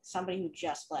as somebody who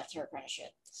just left her apprenticeship.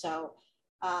 So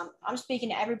I'm speaking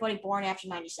to everybody born after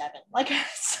 97.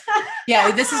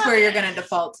 Yeah, this is where you're going to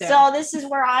default to. So this is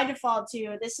where I default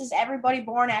to. This is everybody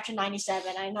born after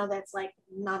 97. I know that's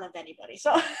none of anybody.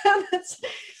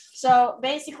 So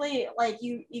basically,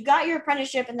 you got your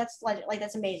apprenticeship, and that's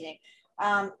that's amazing.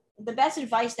 The best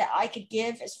advice that I could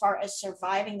give as far as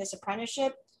surviving this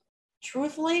apprenticeship,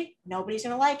 truthfully, nobody's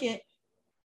going to like it.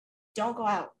 Don't go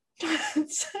out.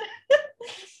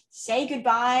 Say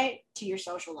goodbye to your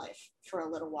social life for a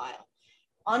little while.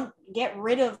 Get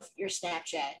rid of your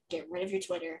Snapchat, get rid of your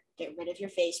Twitter, get rid of your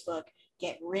Facebook,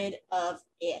 get rid of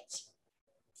it.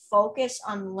 Focus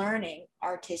on learning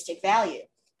artistic value.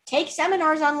 Take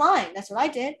seminars online. That's what I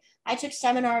did. I took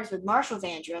seminars with Marshall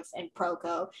Vandruff and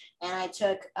Proco, and I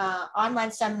took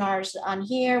online seminars on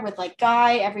here with like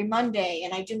Guy every Monday,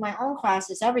 and I do my own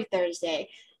classes every Thursday.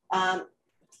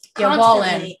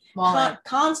 Constantly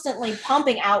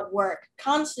pumping out work,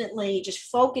 constantly just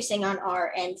focusing on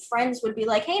art. And friends would be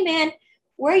like, hey man,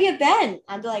 where you been?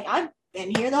 I'd be like, I've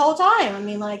been here the whole time. I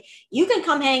mean, like, you can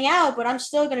come hang out, but I'm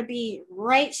still going to be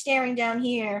right staring down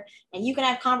here, and you can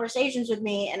have conversations with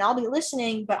me, and I'll be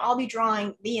listening, but I'll be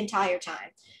drawing the entire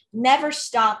time. Never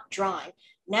stop drawing.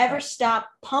 Never stop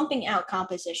pumping out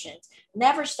compositions.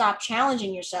 Never stop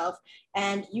challenging yourself,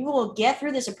 and you will get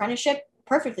through this apprenticeship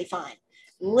perfectly fine.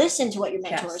 Listen to what your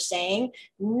mentor is saying.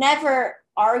 Never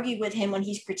argue with him when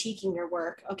he's critiquing your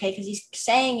work, okay? Because he's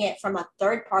saying it from a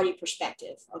third-party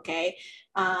perspective, okay?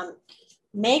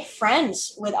 Make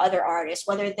friends with other artists,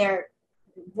 whether they're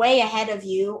way ahead of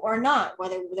you or not,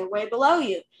 whether they're way below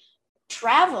you.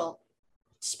 Travel.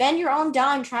 Spend your own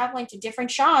dime traveling to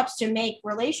different shops to make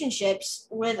relationships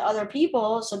with other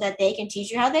people so that they can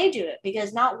teach you how they do it,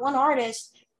 because not one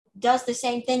artist does the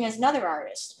same thing as another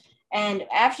artist. And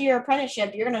after your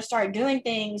apprenticeship, you're going to start doing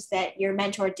things that your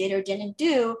mentor did or didn't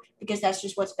do, because that's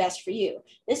just what's best for you.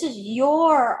 This is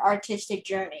your artistic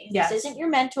journey. Yes. This isn't your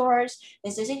mentors.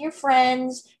 This isn't your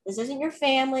friends. This isn't your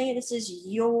family. This is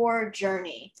your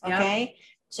journey. Okay. Yep.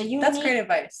 So that's great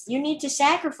advice. You need to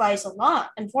sacrifice a lot,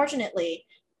 unfortunately,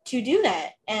 to do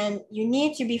that. And you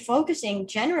need to be focusing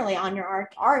generally on your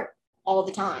art all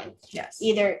the time. Yes.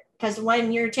 Either because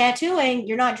when you're tattooing,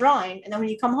 you're not drawing. And then when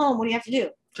you come home, what do you have to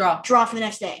do? Draw for the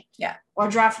next day. Yeah. Or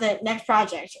draw for the next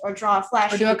project, or draw a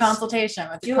flash. Or do a consultation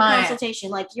with the client. Do a consultation.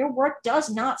 Like, your work does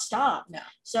not stop. No.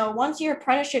 So once your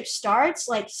apprenticeship starts,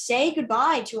 like, say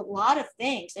goodbye to a lot of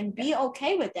things and be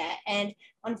okay with that. And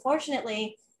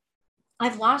unfortunately,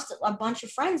 I've lost a bunch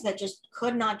of friends that just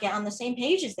could not get on the same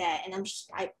page as that. And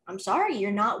I'm sorry,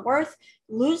 you're not worth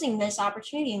losing this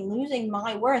opportunity and losing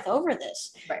my worth over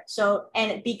this. Right. So,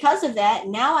 and because of that,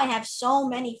 now I have so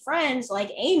many friends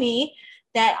like Amy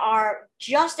that are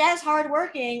just as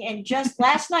hardworking. And just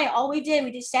last night, all we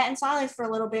just sat in silence for a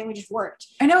little bit and we just worked.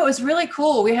 I know, it was really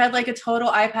cool. We had like a total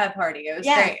iPad party. It was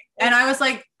great. And I was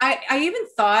like, I even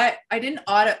thought, I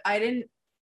didn't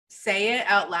say it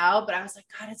out loud, but I was like,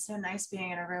 God, it's so nice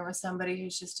being in a room with somebody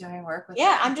who's just doing work with me.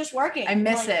 I'm just working. I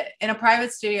miss it. In a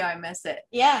private studio, I miss it.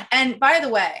 Yeah. And by the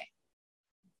way,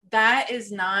 that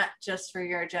is not just for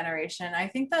your generation. I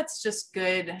think that's just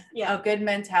good. Yeah. A good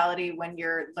mentality when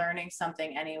you're learning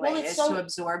something anyway, is to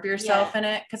absorb yourself in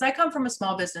it. Because I come from a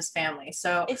small business family.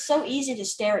 So it's so easy to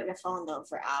stare at your phone though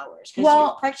for hours, because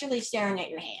you're practically staring at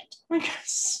your hand.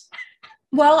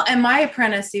 Well, and my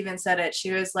apprentice even said it.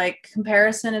 She was like,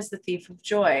 comparison is the thief of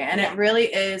joy. And it really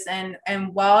is. And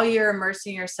while you're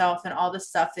immersing yourself in all the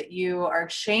stuff that you are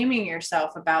shaming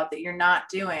yourself about that you're not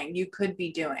doing, you could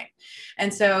be doing.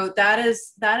 And so that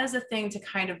is a thing to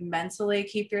kind of mentally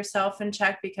keep yourself in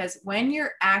check, because when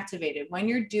you're activated, when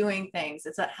you're doing things,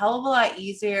 it's a hell of a lot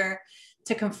easier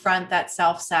to confront that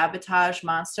self-sabotage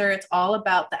monster. It's all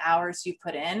about the hours you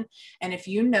put in. And if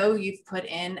you know you've put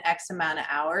in X amount of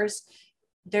hours,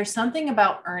 there's something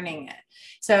about earning it.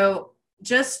 So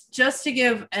just to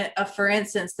give a for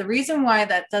instance, the reason why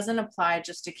that doesn't apply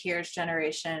just to Kier's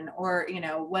generation or,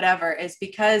 whatever, is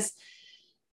because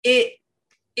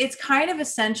it's kind of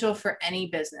essential for any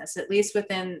business, at least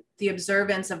within the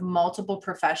observance of multiple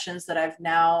professions that I've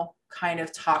now kind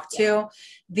of talked to.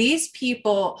 These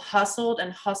people hustled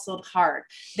hard.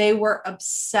 They were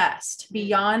obsessed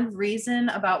beyond reason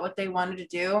about what they wanted to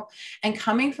do. And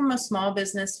coming from a small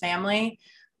business family,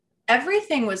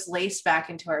 everything was laced back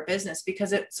into our business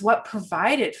because it's what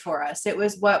provided for us. It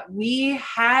was what we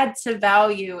had to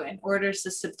value in order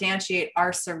to substantiate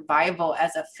our survival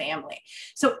as a family.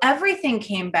 So everything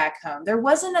came back home. There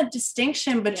wasn't a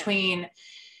distinction between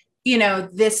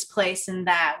this place and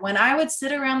that. When I would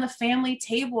sit around the family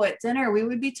table at dinner, we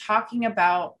would be talking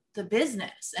about the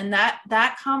business, and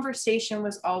that conversation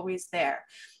was always there.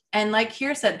 And like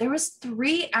Kier said, there was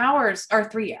 3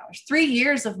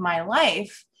 years of my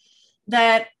life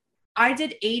that I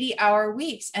did 80-hour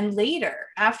weeks. And later,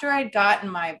 after I'd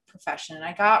gotten my profession and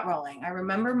I got rolling, I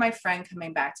remember my friend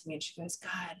coming back to me and she goes,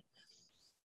 God,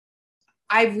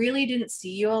 I really didn't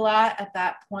see you a lot at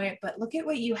that point, but look at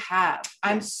what you have.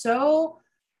 I'm so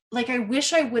like, I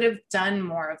wish I would have done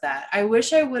more of that. I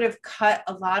wish I would have cut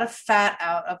a lot of fat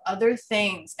out of other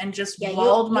things and just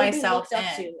walled myself in.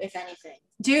 To, if anything.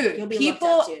 Dude,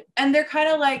 people, and they're kind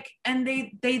of like, and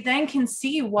they then can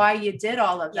see why you did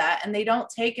all of that, and they don't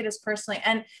take it as personally.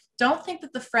 And don't think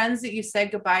that the friends that you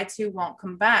said goodbye to won't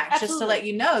come back. Absolutely. Just to let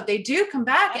you know, they do come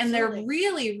back. Absolutely. And they're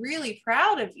really, really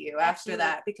proud of you after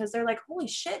that, because they're like, holy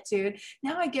shit, dude,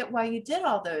 now I get why you did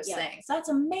all those things. That's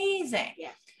amazing.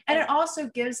 Yeah. And it also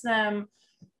gives them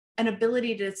an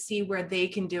ability to see where they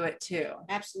can do it too.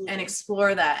 Absolutely. And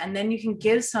explore that. And then you can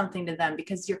give something to them,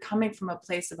 because you're coming from a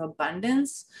place of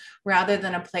abundance rather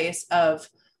than a place of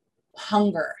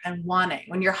hunger and wanting.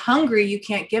 When you're hungry, you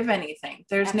can't give anything.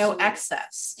 There's Absolutely. No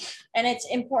excess. And it's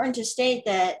important to state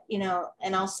that, you know,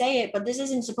 and I'll say it, but this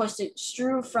isn't supposed to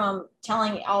strew from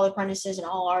telling all apprentices and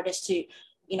all artists to,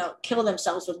 you know, kill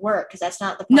themselves with work, because that's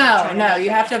not the point. No, you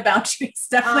have to have boundaries.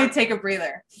 Definitely take a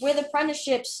breather. With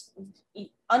apprenticeships,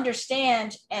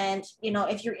 understand, and, you know,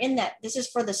 if you're in that, this is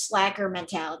for the slacker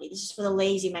mentality. This is for the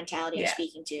lazy mentality I'm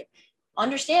speaking to.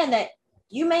 Understand that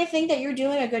you may think that you're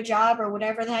doing a good job or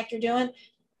whatever the heck you're doing.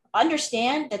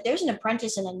 Understand that there's an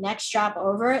apprentice in the next shop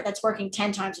over that's working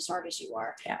 10 times as hard as you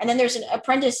are. Yeah. And then there's an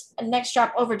apprentice next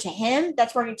shop over to him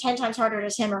that's working 10 times harder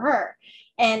as him or her.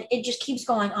 And it just keeps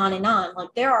going on and on. Like,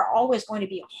 there are always going to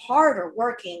be harder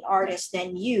working artists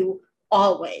than you,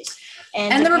 always.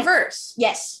 And the reverse.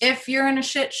 Yes. If you're in a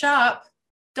shit shop,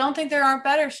 don't think there aren't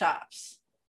better shops.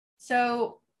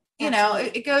 So, you Absolutely.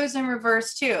 Know, it goes in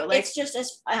reverse too. Like, it's just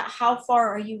as how far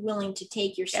are you willing to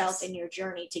take yourself in your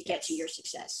journey to get to your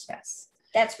success? Yes.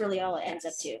 That's really all it ends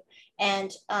up to.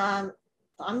 And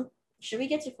should we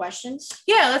get to questions?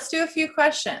 Yeah, let's do a few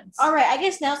questions. All right. I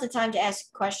guess now's the time to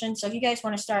ask questions. So if you guys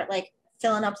want to start like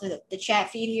filling up the chat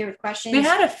feed here with questions. We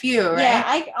had a few, right?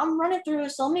 Yeah, I'm running through.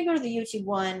 So let me go to the YouTube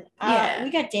one.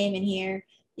 We got Damon here.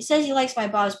 He says he likes my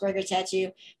Bob's Burger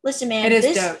tattoo. Listen, man, it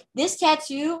is dope. This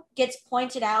tattoo gets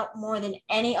pointed out more than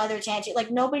any other tattoo.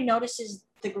 Like, nobody notices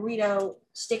the Dorito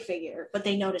stick figure, but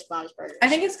they notice Bob's Burgers. I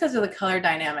think it's because of the color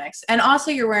dynamics. And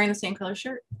also, you're wearing the same color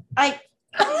shirt. I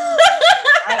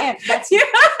am.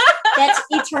 That's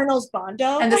Eternal's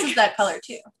Bondo. And this is that color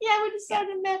too. Yeah, we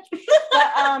decided to match.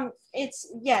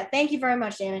 But thank you very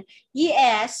much, Damon. He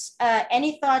asks,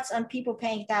 any thoughts on people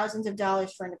paying thousands of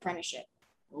dollars for an apprenticeship?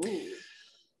 Ooh.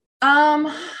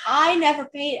 I never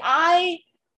paid. I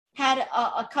had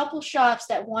a couple shops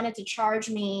that wanted to charge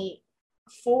me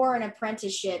for an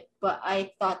apprenticeship, but I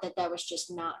thought that was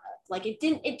just not, like,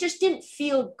 it just didn't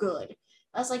feel good.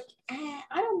 I was like, I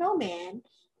don't know, man.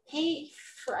 How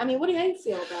do you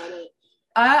feel about it?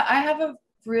 I have a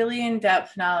really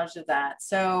in-depth knowledge of that.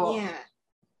 So,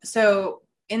 So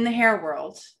in the hair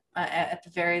world, at the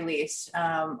very least,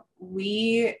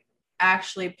 we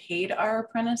actually paid our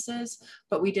apprentices,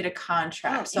 but we did a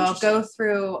contract. So I'll go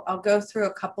through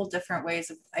a couple different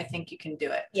ways of, I think you can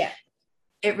do it. Yeah.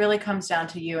 It really comes down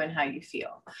to you and how you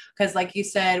feel. Because like you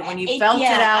said, when you felt it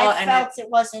out, I felt it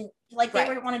wasn't like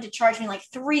they wanted to charge me like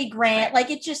 $3,000. Right.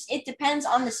 Like, it depends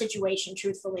on the situation,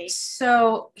 truthfully.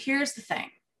 So here's the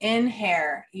thing. In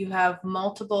hair, you have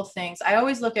multiple things. I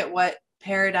always look at what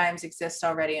paradigms exist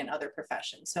already in other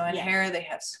professions. So in hair, they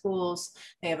have schools,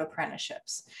 they have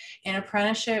apprenticeships. In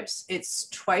apprenticeships, it's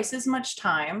twice as much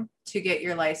time to get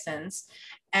your license,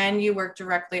 and you work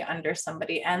directly under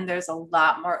somebody, and there's a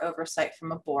lot more oversight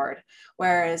from a board.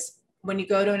 Whereas when you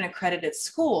go to an accredited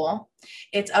school,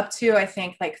 it's up to, I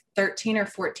think, like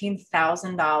 $13,000 or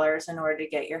 $14,000 in order to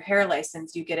get your hair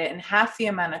license. You get it in half the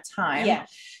amount of time. Yeah.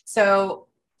 So,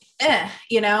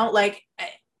 like,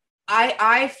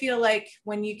 I feel like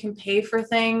when you can pay for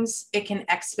things, it can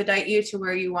expedite you to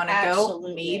where you want to go,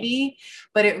 maybe,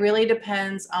 but it really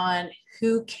depends on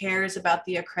who cares about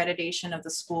the accreditation of the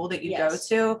school that you go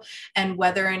to, and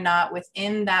whether or not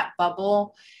within that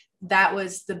bubble, that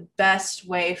was the best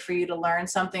way for you to learn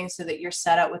something so that you're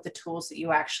set up with the tools that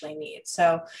you actually need.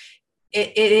 So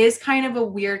it is kind of a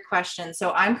weird question.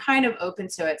 So I'm kind of open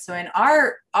to it. So in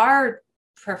our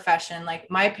profession, like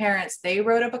my parents, they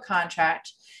wrote up a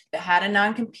contract that had a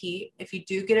non-compete. If you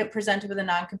do get it presented with a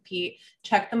non-compete,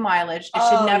 check the mileage. It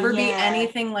should never be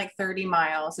anything like 30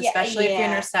 miles, especially if you're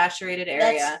in a saturated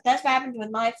area. That's what happened with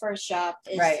my first shop.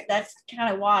 That's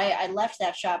kind of why I left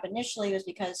that shop initially, was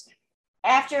because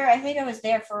after, I think I was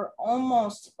there for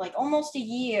almost a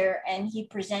year, and he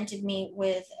presented me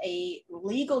with a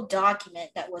legal document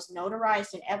that was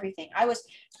notarized and everything.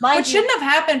 Which shouldn't have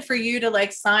happened for you to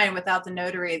like sign without the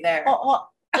notary there.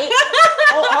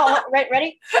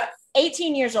 Ready?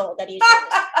 18 years old that he was doing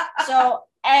this. So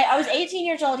I was 18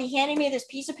 years old. He handed me this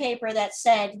piece of paper that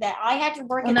said that I had to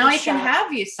work Well, at now I this can shop.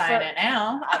 have you sign it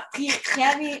now. He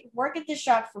had me work at this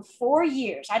shop for 4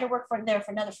 years. I had to work there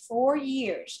for another 4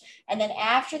 years. And then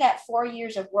after that 4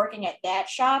 years of working at that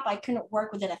shop, I couldn't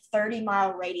work within a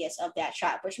 30-mile radius of that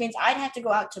shop, which means I'd have to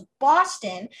go out to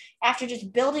Boston after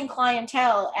just building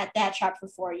clientele at that shop for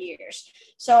 4 years.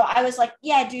 So I was like,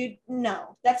 yeah, dude,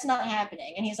 no, that's not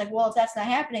happening. And he's like, well, if that's not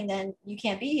happening, then you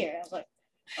can't be here. I was like,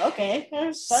 okay,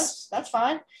 that's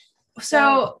fine.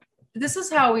 So this is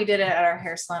how we did it at our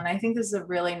hair salon. I think this is a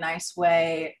really nice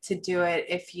way to do it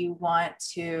if you want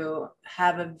to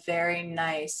have a very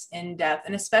nice in-depth,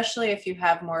 and especially if you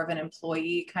have more of an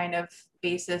employee kind of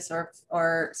basis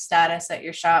or status at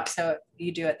your shop. So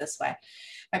you do it this way.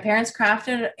 My parents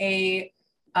crafted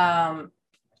an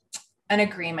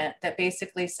agreement that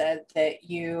basically said that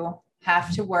you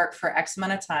have to work for X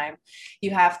amount of time.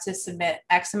 You have to submit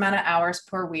X amount of hours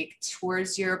per week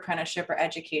towards your apprenticeship or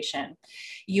education.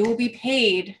 You will be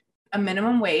paid a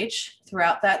minimum wage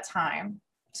throughout that time.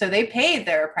 So they paid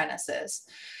their apprentices.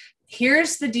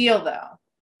 Here's the deal though.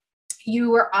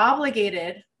 You were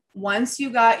obligated, once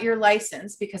you got your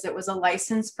license, because it was a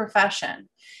licensed profession,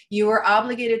 you were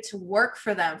obligated to work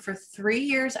for them for 3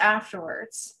 years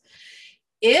afterwards.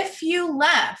 If you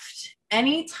left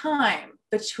any time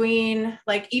between,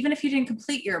 like, even if you didn't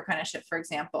complete your apprenticeship, for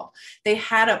example, they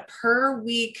had a per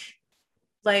week,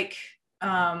 like,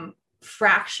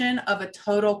 fraction of a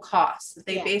total cost.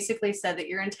 They basically said that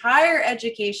your entire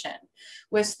education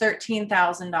was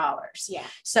 $13,000. Yeah.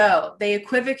 So they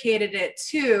equivocated it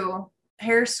to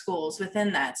hair schools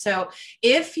within that. So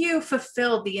if you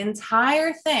fulfilled the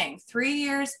entire thing 3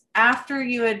 years after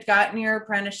you had gotten your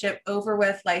apprenticeship over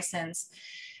with license,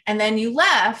 and then you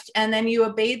left and then you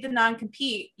obeyed the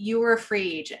non-compete, you were a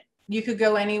free agent. You could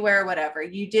go anywhere, whatever.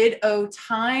 You did owe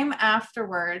time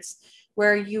afterwards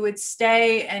where you would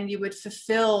stay and you would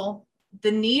fulfill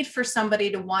the need for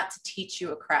somebody to want to teach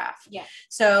you a craft. Yeah.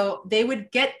 So they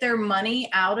would get their money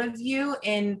out of you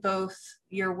in both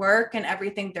your work and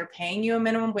everything. They're paying you a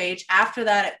minimum wage. After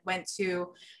that, it went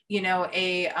to,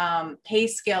 a pay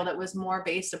scale that was more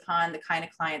based upon the kind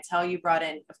of clientele you brought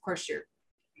in. Of course,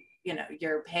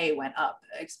 your pay went up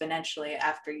exponentially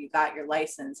after you got your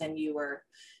license and you were,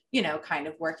 kind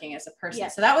of working as a person. Yeah.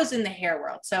 So that was in the hair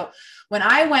world. So when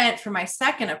I went for my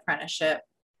second apprenticeship,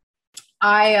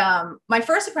 my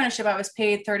first apprenticeship, I was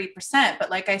paid 30%, but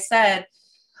like I said,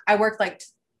 I worked like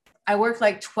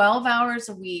 12 hours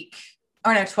a week,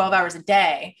 or no, 12 hours a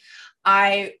day.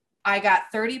 I got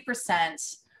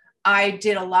 30%. I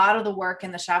did a lot of the work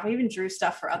in the shop. I even drew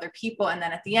stuff for other people. And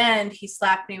then at the end, he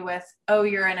slapped me with, oh,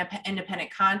 you're an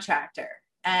independent contractor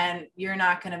and you're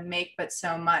not going to make but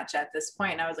so much at this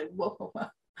point. And I was like, whoa.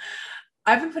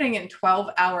 I've been putting in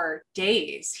 12-hour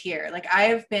days here. Like, I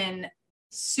have been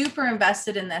super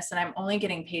invested in this and I'm only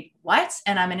getting paid what?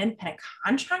 And I'm an independent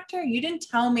contractor? You didn't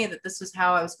tell me that this was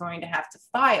how I was going to have to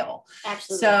file.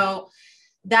 Absolutely. So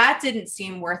that didn't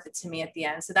seem worth it to me at the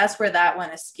end. So that's where that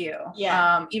went askew.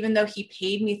 Yeah. Even though he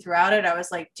paid me throughout it, I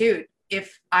was like, dude,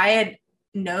 if I had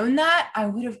known that, I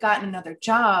would have gotten another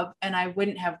job and I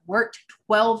wouldn't have worked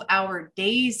 12-hour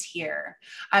days here.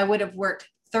 I would have worked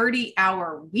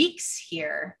 30-hour weeks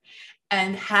here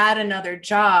and had another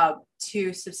job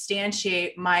to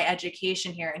substantiate my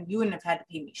education here. And you wouldn't have had to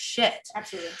pay me shit.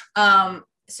 Absolutely.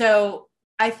 So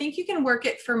I think you can work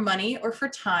it for money or for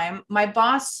time. My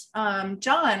boss,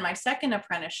 John, my second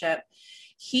apprenticeship,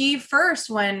 he first,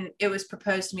 when it was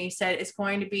proposed to me, said it's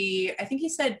going to be, I think he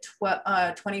said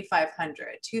 2,500,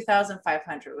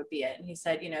 2,500 would be it. And he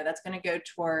said, that's going to go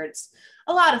towards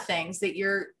a lot of things that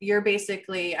you're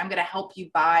basically, I'm going to help you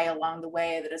buy along the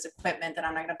way. That is equipment that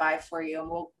I'm not going to buy for you.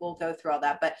 And we'll go through all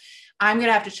that, but I'm going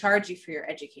to have to charge you for your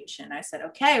education. I said,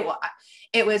 okay, well,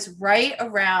 it was right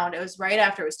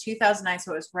after, it was 2009.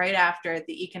 So it was right after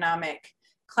the economic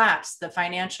collapsed, the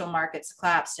financial markets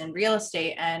collapsed in real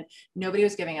estate and nobody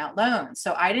was giving out loans.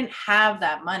 So I didn't have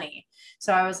that money.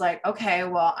 So I was like, okay,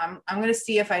 well, I'm going to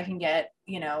see if I can get,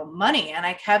 money. And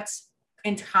I kept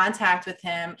in contact with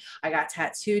him. I got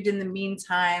tattooed in the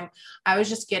meantime. I was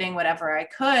just getting whatever I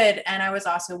could. And I was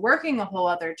also working a whole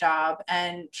other job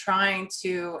and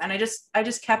I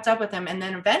just kept up with him. And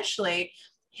then eventually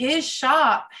his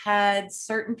shop had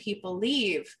certain people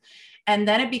leave. And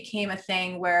then it became a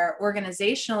thing where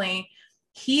organizationally,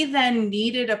 he then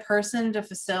needed a person to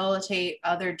facilitate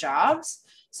other jobs.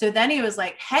 So then he was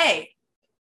like, hey,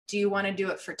 do you want to do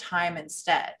it for time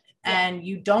instead? Yeah. And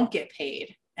you don't get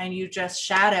paid and you just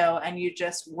shadow and you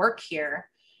just work here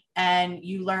and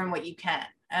you learn what you can.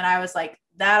 And I was like,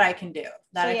 that I can do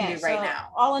right now.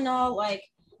 All in all,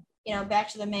 back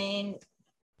to the main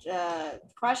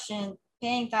question,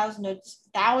 paying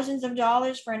thousands of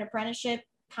dollars for an apprenticeship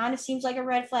kind of seems like a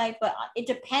red flag, but it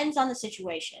depends on the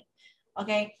situation.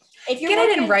 Okay, if you're Get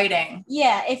working, it in writing.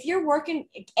 Yeah, if you're working,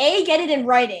 get it in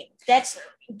writing.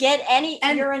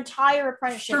 Your entire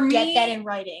apprenticeship. For me, get that in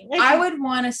writing. I would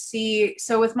want to see.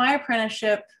 So with my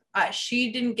apprenticeship,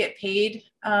 she didn't get paid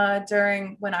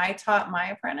during when I taught my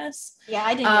apprentice. Yeah,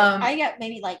 I didn't. I got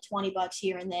maybe like $20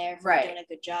 here and there for Right. doing a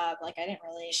good job. Like I didn't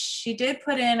really. She did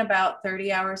put in about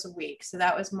 30 hours a week, so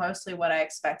that was mostly what I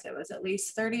expected. Was at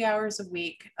least 30 hours a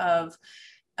week of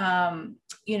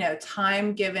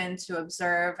time given to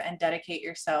observe and dedicate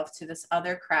yourself to this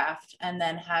other craft, and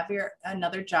then have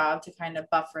another job to kind of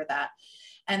buffer that.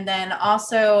 And then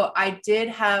also I did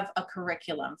have a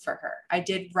curriculum for her. I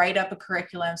did write up a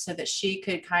curriculum so that she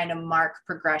could kind of mark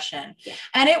progression. Yeah.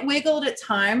 And it wiggled at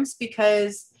times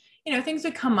because, things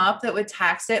would come up that would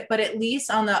tax it, but at least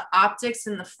on the optics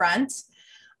in the front,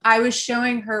 I was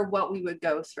showing her what we would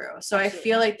go through. So I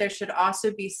feel like there should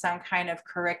also be some kind of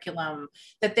curriculum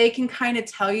that they can kind of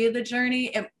tell you the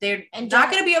journey. They're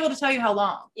not going to be able to tell you how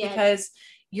long, because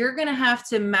you're going to have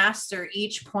to master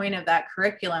each point of that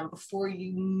curriculum before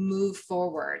you move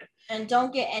forward. And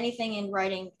don't get anything in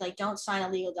writing. Like, don't sign a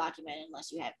legal document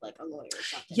unless you have like a lawyer or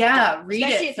something. Yeah, read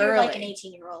Especially it if you're thoroughly. like an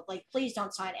 18-year-old. Like, please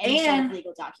don't sign any sort of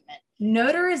legal document.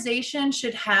 Notarization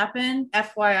should happen.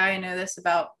 FYI, I know this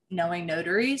about knowing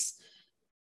notaries.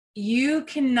 You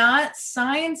cannot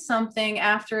sign something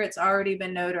after it's already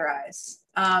been notarized.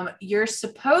 You're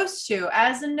supposed to,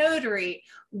 as a notary,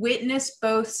 witness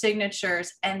both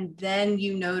signatures and then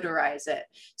you notarize it.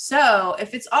 So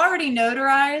if it's already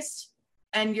notarized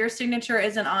and your signature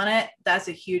isn't on it, that's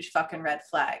a huge fucking red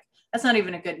flag. That's not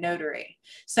even a good notary.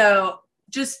 So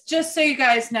just so you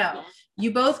guys know,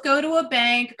 you both go to a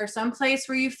bank or someplace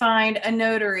where you find a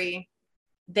notary.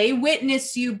 They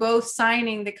witness you both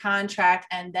signing the contract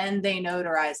and then they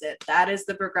notarize it. That is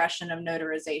the progression of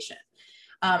notarization.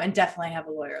 And definitely have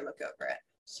a lawyer look over it.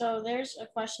 So there's a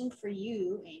question for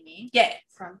you, Amy. Yeah.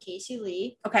 From Casey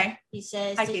Lee. Okay. He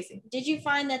says, Hi, Casey. Did you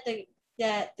find that the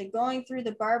going through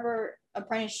the barber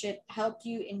apprenticeship helped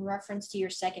you in reference to your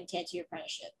second tattoo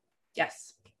apprenticeship?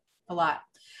 Yes, a lot.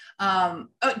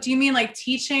 Do you mean like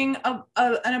teaching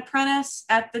an apprentice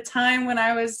at the time when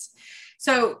I was,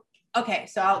 okay,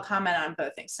 so I'll comment on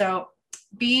both things. So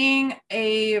being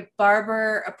a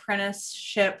barber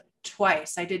apprenticeship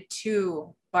twice, I did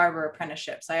 2 barber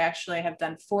apprenticeships. I actually have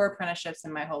done 4 apprenticeships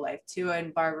in my whole life, 2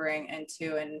 in barbering and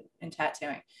 2 in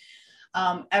tattooing.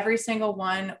 Every single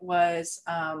one was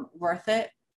worth it,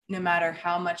 no matter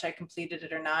how much I completed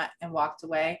it or not and walked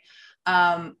away.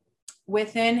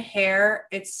 Within hair,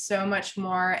 it's so much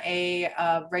more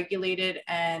a regulated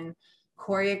and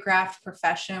choreographed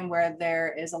profession where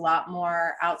there is a lot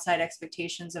more outside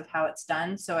expectations of how it's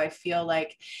done. So I feel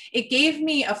like it gave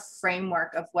me a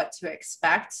framework of what to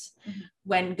expect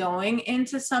when going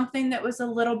into something that was a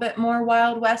little bit more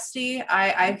Wild Westy.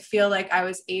 I feel like I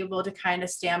was able to kind of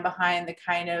stand behind the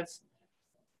kind of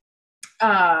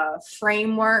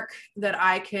framework that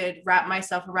I could wrap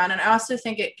myself around. And I also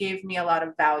think it gave me a lot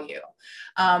of value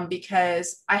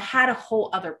because I had a whole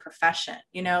other profession,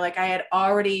 like I had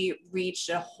already reached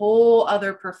a whole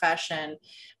other profession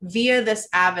via this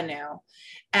avenue.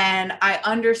 And I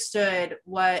understood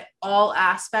what all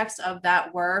aspects of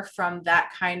that were from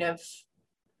that kind of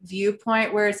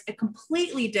viewpoint, where it's a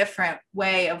completely different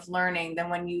way of learning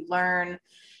than when you learn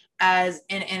as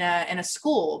in a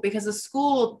school, because a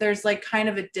school, there's like kind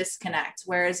of a disconnect.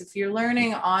 Whereas if you're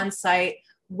learning on site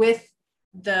with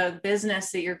the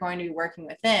business that you're going to be working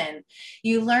within,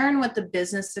 you learn what the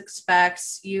business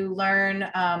expects, you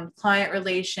learn client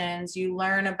relations, you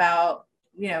learn about,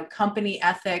 company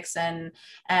ethics and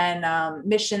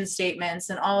mission statements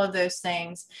and all of those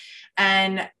things.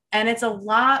 And it's a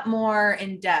lot more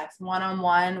in depth,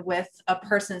 one-on-one with a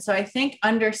person. So I think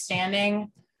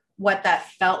understanding what that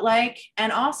felt like,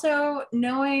 and also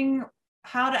knowing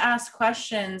how to ask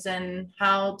questions and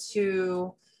how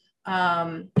to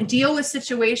deal with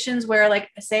situations where, like,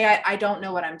 say I don't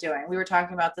know what I'm doing. We were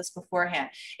talking about this beforehand.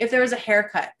 If there was a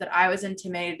haircut that I was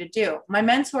intimidated to do, my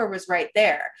mentor was right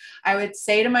there. I would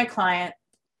say to my client,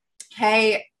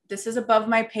 hey, this is above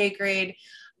my pay grade.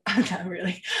 I'm not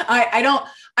really, I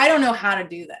don't know how to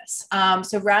do this.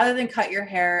 So rather than cut your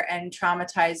hair and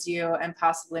traumatize you and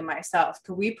possibly myself,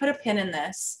 could we put a pin in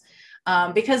this?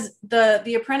 Because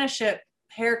the apprenticeship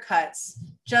haircuts,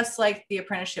 just like the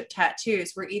apprenticeship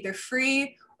tattoos, were either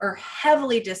free or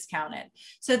heavily discounted.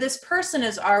 So this person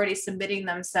is already submitting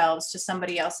themselves to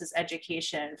somebody else's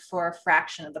education for a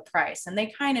fraction of the price, and they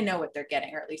kind of know what they're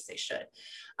getting, or at least they should.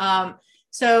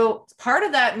 So part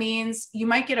of that means you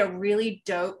might get a really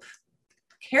dope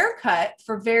haircut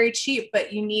for very cheap,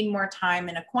 but you need more time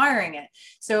in acquiring it.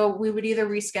 So we would either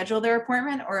reschedule their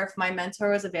appointment, or if my mentor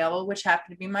was available, which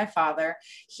happened to be my father,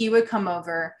 he would come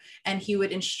over and he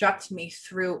would instruct me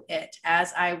through it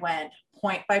as I went,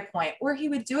 point by point, or he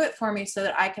would do it for me so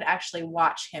that I could actually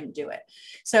watch him do it.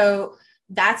 So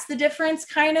that's the difference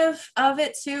kind of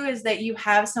it too, is that you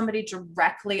have somebody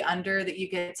directly under that you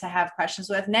get to have questions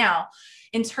with. Now,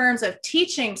 in terms of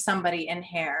teaching somebody in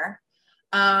hair,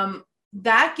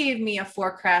 that gave me a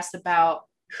forecast about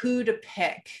who to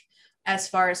pick as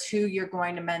far as who you're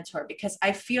going to mentor, because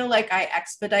I feel like I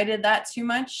expedited that too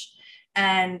much.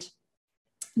 And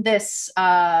this,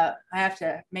 I have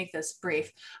to make this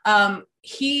brief.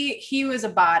 He was a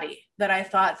body that I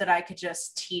thought that I could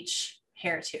just teach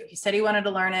hair to. He said he wanted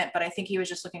to learn it, but I think he was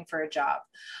just looking for a job.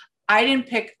 I didn't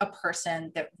pick a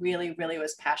person that really, really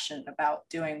was passionate about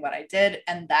doing what I did.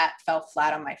 And that fell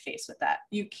flat on my face with that.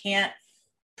 You can't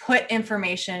put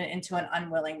information into an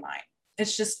unwilling mind.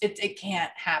 It's just, it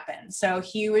can't happen. So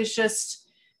he just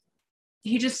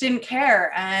didn't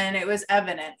care, and it was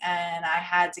evident, and I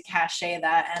had to cachet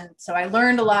that. And so I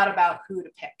learned a lot about who to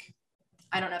pick.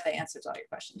 I don't know if that answers all your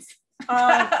questions.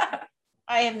 I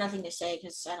have nothing to say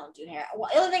because I don't do hair. Well,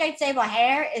 the only thing I'd say about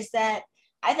hair is that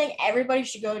I think everybody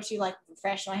should go to like a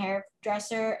professional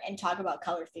hairdresser and talk about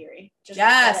color theory.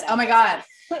 Yes. Oh my God.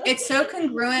 It's so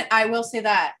congruent. I will say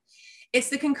that. It's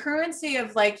the congruency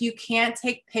of like, you can't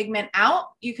take pigment out.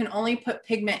 You can only put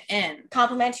pigment in.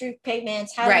 Complementary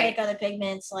pigments, how to make other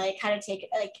pigments, like how to take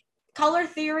like color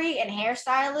theory and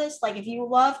hairstylist. Like if you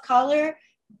love color,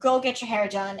 go get your hair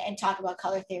done and talk about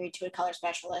color theory to a color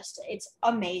specialist. It's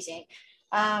amazing.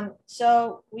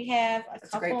 So we have a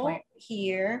couple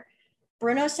here.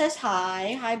 Bruno says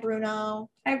hi. Hi, Bruno.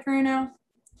 Hi, Bruno.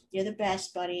 You're the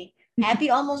best, buddy. Happy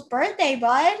almost birthday,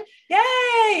 bud.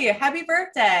 Yay. Happy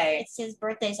birthday. It's his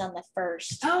birthday's on the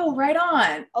 1st. Oh, right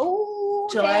on. Oh,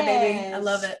 July, yes. Baby. I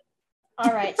love it.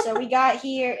 All right. So we got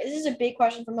here. This is a big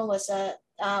question from Melissa.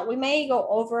 We may go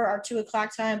over our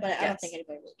 2:00 time, but I don't think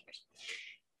anybody really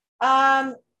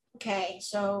cares. Okay.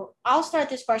 So I'll start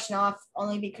this question off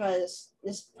only because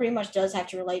this pretty much does have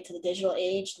to relate to the digital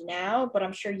age now, but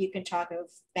I'm sure you can talk of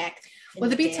back. Will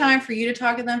there be time for you to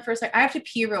talk to them for a sec? I have to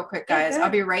pee real quick, guys. I'll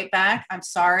be right back. I'm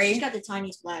sorry. She's got the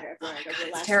tiniest bladder. Oh my God,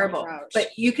 it's terrible.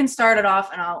 But you can start it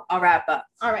off and I'll wrap up.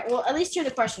 All right. Well, at least hear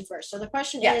the question first. So the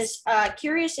question is,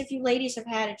 curious if you ladies have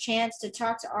had a chance to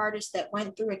talk to artists that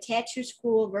went through a tattoo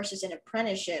school versus an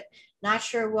apprenticeship. Not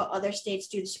sure what other states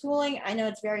do the schooling. I know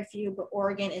it's very few, but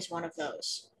Oregon is one of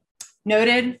those.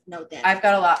 Noted. Note that. I've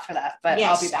got a lot for that, but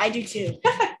yes, I'll be back. I do too.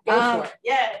 Go for it.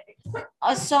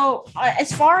 Yeah. So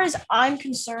as far as I'm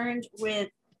concerned with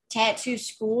tattoo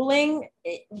schooling,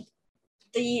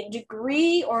 the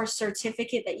degree or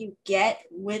certificate that you get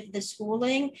with the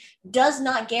schooling does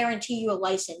not guarantee you a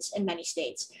license in many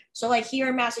states. So like here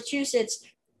in Massachusetts,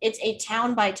 it's a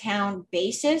town by town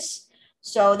basis.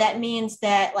 So that means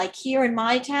that like here in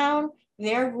my town,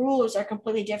 their rules are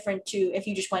completely different to if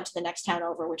you just went to the next town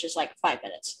over, which is like 5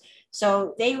 minutes.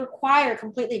 So they require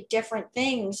completely different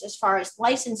things as far as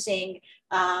licensing,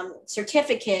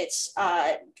 certificates,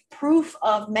 proof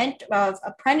of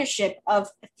apprenticeship of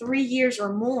 3 years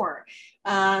or more,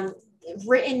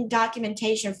 written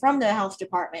documentation from the health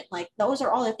department. Like those are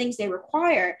all the things they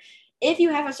require. If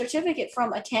you have a certificate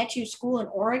from a tattoo school in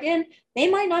Oregon, they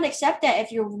might not accept that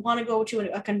if you want to go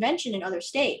to a convention in other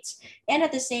states. And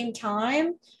at the same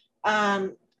time,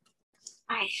 but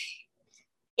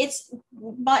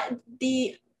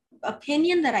the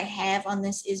opinion that I have on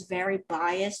this is very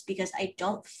biased because I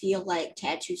don't feel like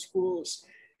tattoo schools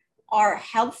are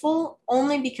helpful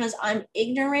only because I'm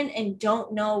ignorant and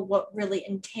don't know what really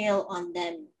entail on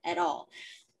them at all.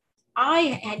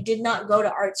 I did not go to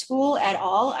art school at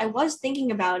all. I was thinking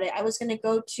about it. I was going to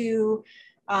go to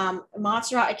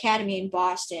Montserrat Academy in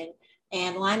Boston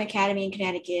and Lime Academy in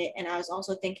Connecticut. And I was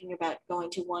also thinking about going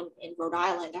to one in Rhode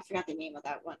Island. I forgot the name of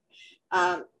that one.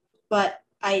 But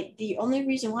the only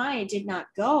reason why I did not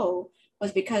go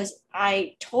was because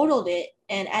I totaled it.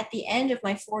 And at the end of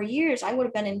my 4 years, I would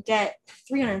have been in debt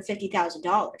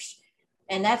 $350,000.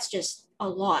 And that's just a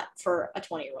lot for a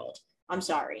 20-year-old. I'm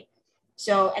sorry.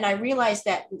 So, and I realized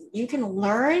that you can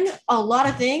learn a lot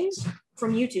of things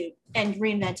from YouTube and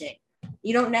reinventing.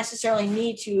 You don't necessarily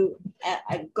need to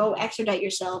go extradite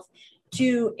yourself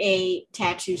to a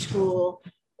tattoo school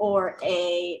or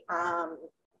a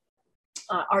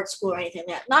art school or anything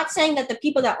like that. Not saying that the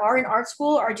people that are in art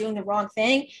school are doing the wrong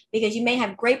thing, because you may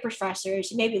have great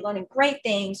professors, you may be learning great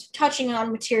things, touching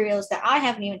on materials that I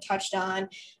haven't even touched on.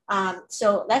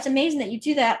 So that's amazing that you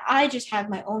do that. I just have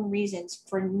my own reasons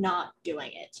for not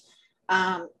doing it.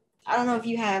 I don't know if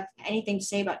you have anything to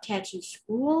say about tattoo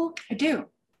school. I do.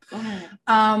 Go ahead.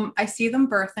 I see them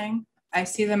birthing. I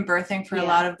see them birthing for a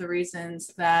lot of the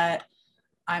reasons that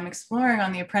I'm exploring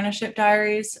on the Apprenticeship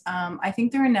Diaries. I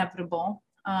think they're inevitable,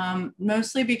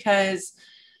 mostly because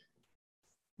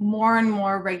more and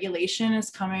more regulation is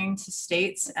coming to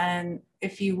states. And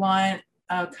if you want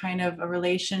a kind of a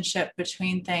relationship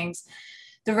between things,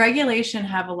 the regulation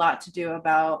have a lot to do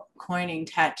about coining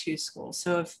tattoo schools.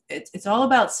 So if it's all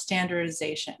about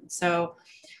standardization. So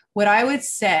what I would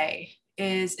say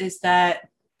is that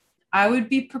I would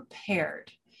be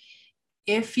prepared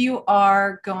if you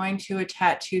are going to a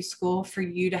tattoo school for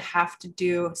you to have to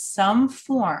do some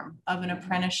form of an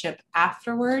apprenticeship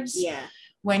afterwards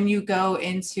when you go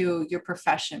into your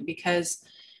profession, because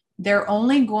they're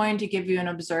only going to give you an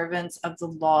observance of the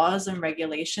laws and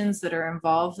regulations that are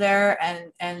involved there,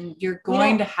 and you're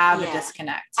going to have a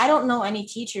disconnect. I don't know any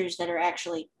teachers that are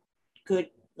actually good,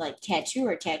 like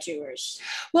tattooers.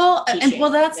 Well,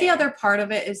 that's the other part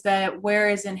of it, is that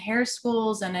whereas in hair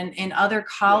schools and in other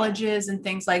colleges and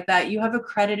things like that, you have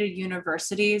accredited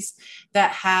universities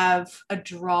that have a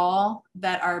draw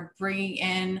that are bringing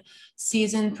in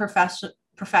seasoned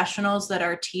professionals that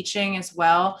are teaching as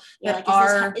well.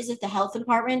 Is it the health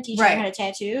department teaching how to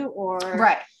tattoo, or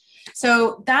right?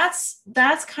 So that's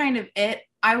kind of it.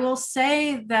 I will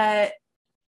say that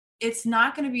it's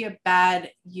not going to be a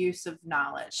bad use of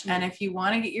knowledge. And if you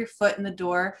want to get your foot in the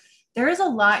door, there is a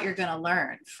lot you're going to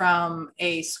learn from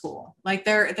a school. Like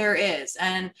there is.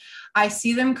 And I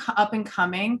see them up and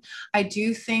coming. I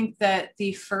do think that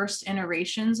the first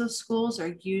iterations of schools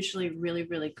are usually really,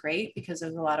 really great, because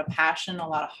there's a lot of passion, a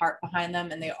lot of heart behind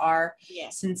them, and they are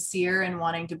sincere in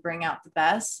wanting to bring out the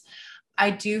best. I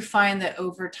do find that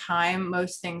over time,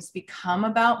 most things become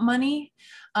about money,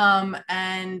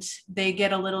 and they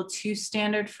get a little too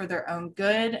standard for their own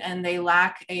good, and they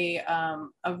lack a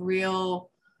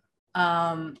real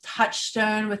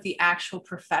touchstone with the actual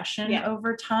profession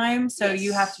over time. So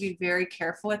you have to be very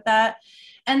careful with that.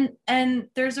 And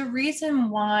there's a reason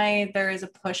why there is a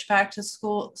pushback to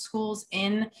schools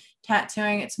in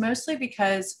tattooing. It's mostly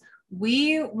because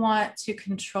we want to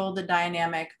control the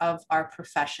dynamic of our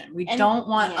profession. We don't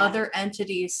want other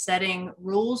entities setting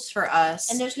rules for us.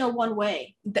 And there's no one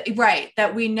way.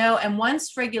 That we know. And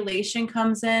once regulation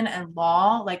comes in and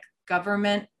law, like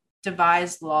government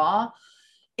devised law,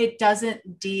 it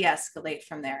doesn't de-escalate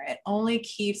from there. It only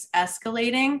keeps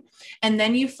escalating. And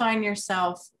then you find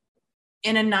yourself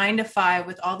in a 9-to-5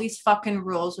 with all these fucking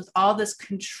rules, with all this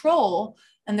control,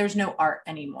 and there's no art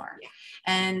anymore.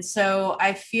 And so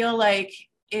I feel like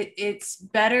it's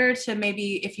better to,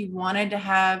 maybe if you wanted to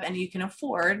have, and you can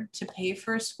afford to pay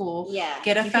for a school,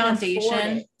 get a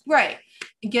foundation,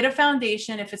 get a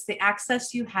foundation. If it's the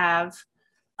access you have,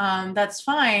 that's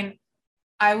fine.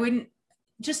 I wouldn't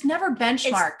just never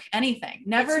benchmark anything.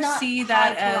 Never see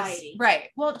that as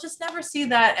Well, just never see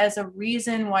that as a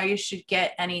reason why you should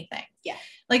get anything.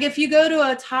 Like if you go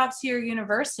to a top tier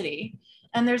university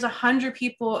and there's 100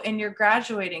 people in your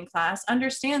graduating class,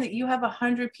 understand that you have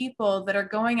 100 people that are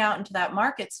going out into that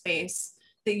market space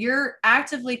that you're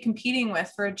actively competing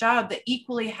with for a job that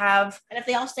equally have. And if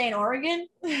they all stay in Oregon?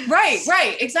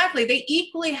 Exactly. They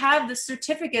equally have the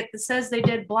certificate that says they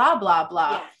did blah, blah,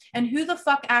 blah. And who the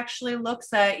fuck actually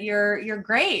looks at your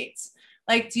grades?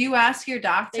 Like, do you ask your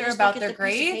doctor about their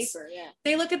grades?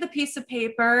 They look at the piece of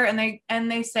paper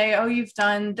and they say, oh, you've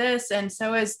done this. And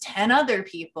so has 10 other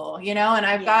people, and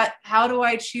I've got, how do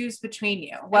I choose between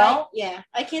you? Well,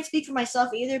 I can't speak for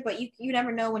myself either, but you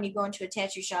never know when you go into a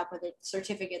tattoo shop with a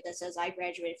certificate that says I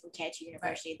graduated from Tattoo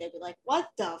University. They'll be like, what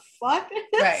the fuck?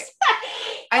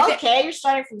 Okay, you're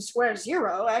starting from square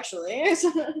zero, actually.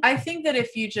 I think that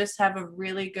if you just have a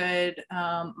really good,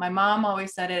 my mom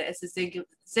always said it, it's a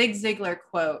Zig Ziglar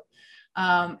quote.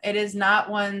 It is not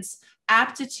one's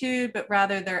aptitude, but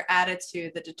rather their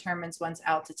attitude that determines one's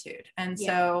altitude. And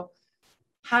so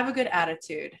have a good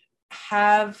attitude.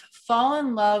 Fall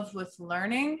in love with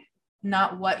learning,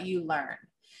 not what you learn.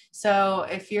 So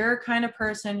if you're a kind of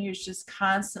person who's just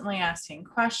constantly asking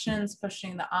questions,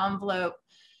 pushing the envelope,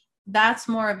 that's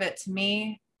more of it to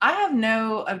me. I have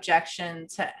no objection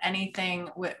to anything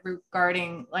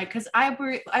regarding, like, because I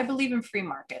believe in free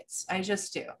markets. I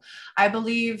just do. I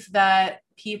believe that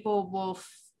people will,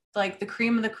 like, the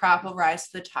cream of the crop will rise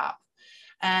to the top.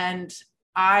 And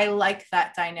I like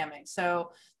that dynamic.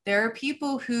 So There are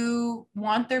people who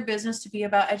want their business to be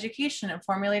about education and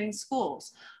formulating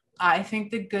schools. I think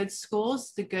the good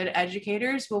schools, the good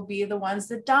educators will be the ones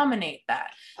that dominate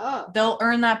that. Oh, They'll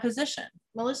earn that position.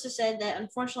 Melissa said that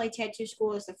unfortunately tattoo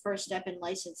school is the first step in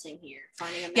licensing here.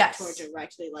 Finding a Yes. mentor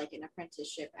directly like an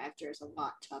apprenticeship after is a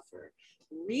lot tougher.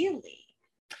 Really?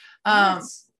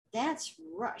 That's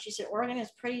rough. She said Oregon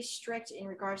is pretty strict in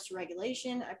regards to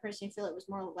regulation. I personally feel it was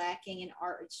more lacking in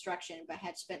art instruction, but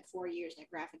had spent 4 years in a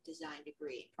graphic design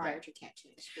degree prior to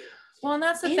tattooing school. Well, and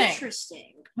that's the thing.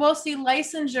 Interesting. Well, see,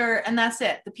 licensure, and that's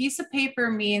it. The piece of paper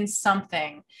means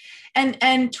something.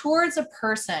 And towards a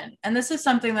person, and this is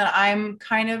something that I'm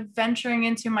kind of venturing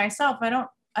into myself.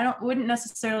 Wouldn't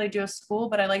necessarily do a school,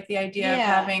 but I like the idea of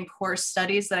having course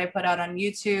studies that I put out on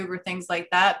YouTube or things like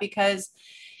that, because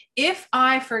if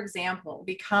I, for example,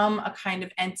 become a kind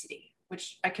of entity,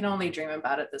 which I can only dream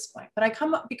about at this point, but I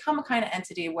become a kind of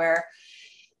entity where,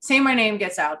 say my name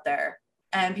gets out there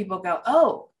and people go,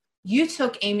 oh, you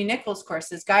took Amy Nichols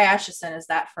courses. Guy Aitchison is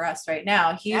that for us right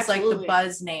now. He's Absolutely. like the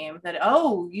buzz name that,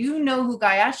 oh, you know who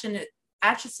Guy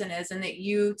Aitchison is and that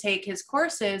you take his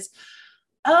courses.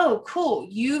 Oh, cool.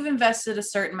 You've invested a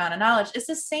certain amount of knowledge. It's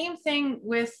the same thing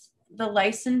with the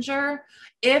licensure.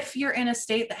 If you're in a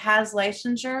state that has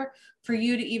licensure, for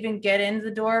you to even get in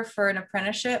the door for an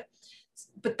apprenticeship,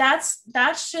 but that's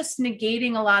just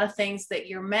negating a lot of things that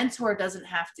your mentor doesn't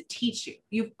have to teach you.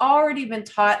 You've already been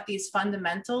taught these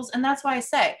fundamentals. And that's why I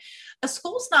say a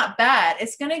school's not bad.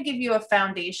 It's going to give you a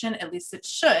foundation, at least it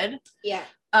should. Yeah.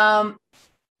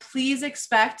 Please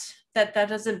expect that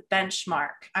doesn't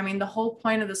benchmark. I mean, the whole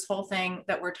point of this whole thing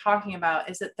that we're talking about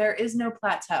is that there is no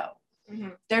plateau. Mm-hmm.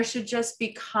 There should just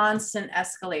be constant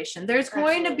escalation. There's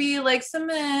going to be like some,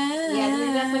 yeah,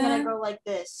 you're definitely going to go like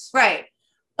this. Right.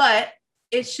 But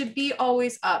it should be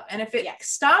always up. And if it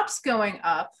stops going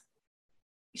up,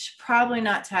 you should probably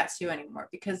not tattoo anymore,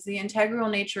 because the integral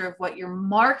nature of what you're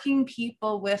marking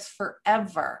people with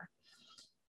forever,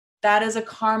 that is a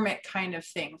karmic kind of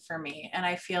thing for me. And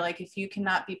I feel like if you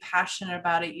cannot be passionate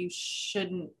about it, you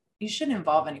shouldn't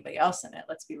involve anybody else in it.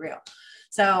 Let's be real.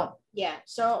 So yeah.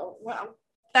 So well,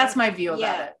 that's my view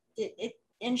about it.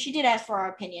 And she did ask for our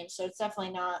opinion, so it's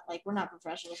definitely not like we're not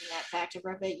professionals in that factor,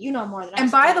 but you know more than I. And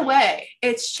by the way,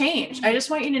 it's changed. I just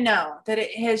want you to know that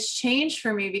it has changed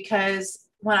for me, because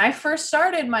when I first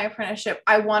started my apprenticeship,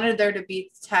 I wanted there to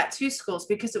be tattoo schools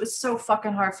because it was so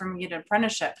fucking hard for me to get an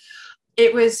apprenticeship.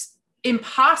 It was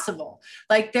impossible.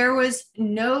 Like there was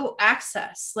no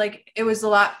access. Like it was a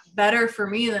lot better for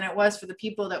me than it was for the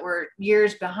people that were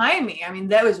years behind me. I mean,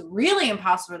 that was really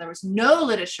impossible. There was no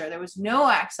literature. There was no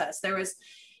access. There was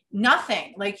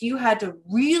nothing. Like you had to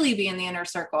really be in the inner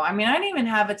circle. I mean, I didn't even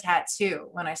have a tattoo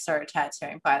when I started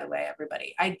tattooing, by the way,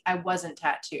 everybody. I wasn't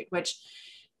tattooed, which,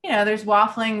 you know, there's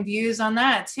waffling views on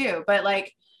that too. But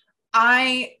like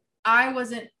I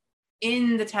wasn't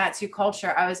in the tattoo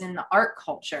culture. I was in the art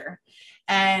culture,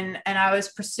 and I was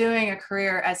pursuing a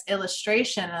career as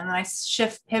illustration. And then I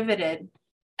pivoted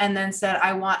and then said,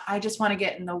 I just want to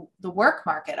get in the work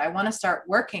market. I want to start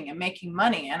working and making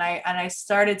money. And I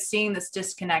started seeing this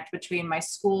disconnect between my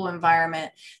school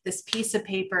environment, this piece of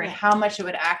paper, and how much it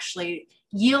would actually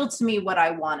yield to me what I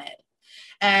wanted.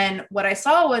 And what I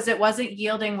saw was it wasn't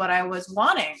yielding what I was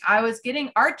wanting. I was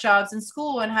getting art jobs in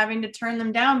school and having to turn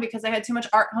them down because I had too much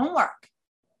art homework.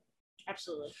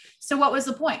 Absolutely. So what was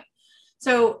the point?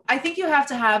 So I think you have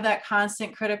to have that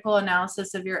constant critical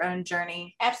analysis of your own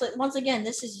journey. Absolutely. Once again,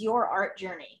 this is your art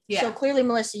journey. Yeah. So clearly,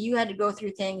 Melissa, you had to go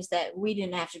through things that we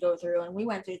didn't have to go through, and we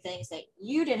went through things that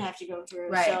you didn't have to go through.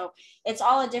 Right. So it's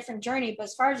all a different journey. But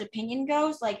as far as opinion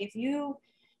goes, like if you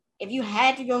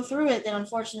had to go through it, then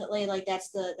unfortunately, like that's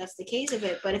the case of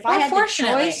it. But if I had the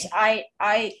choice, I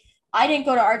didn't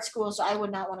go to art school, so I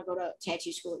would not want to go to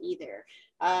tattoo school either.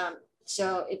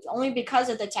 So it's only because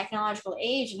of the technological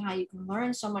age and how you can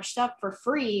learn so much stuff for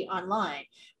free online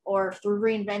or through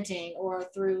reinventing or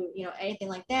through, you know, anything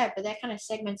like that. But that kind of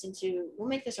segments into, we'll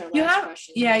make this our last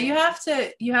question. Yeah, you have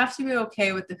to be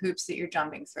okay with the hoops that you're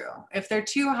jumping through. If they're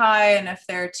too high and if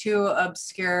they're too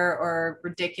obscure or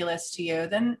ridiculous to you,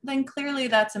 then clearly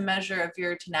that's a measure of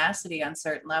your tenacity on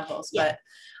certain levels. Yeah. But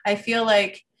I feel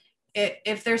like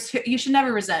you should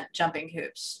never resent jumping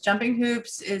hoops. Jumping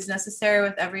hoops is necessary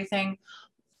with everything.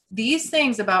 These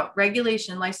things about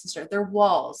regulation and licensure, they're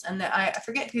walls. And I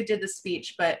forget who did the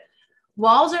speech, but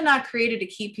walls are not created to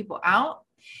keep people out.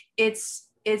 It's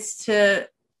to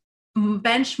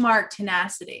benchmark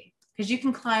tenacity, because you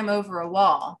can climb over a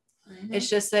wall. Mm-hmm. It's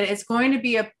just that it's going to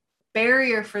be a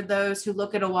barrier for those who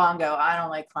look at a wall and go, I don't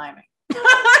like climbing.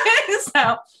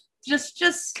 So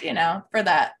just, you know, for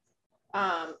that.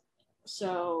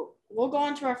 So we'll go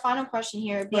on to our final question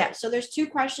here. But Yeah. so there's 2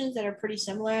 questions that are pretty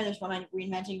similar. There's one on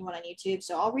Reinventing and one on YouTube.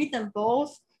 So I'll read them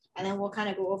both and then we'll kind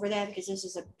of go over that because this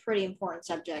is a pretty important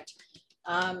subject.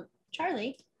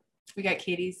 Charlie. We got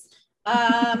Katie's.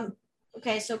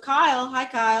 Okay, so Kyle. Hi,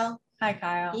 Kyle. Hi,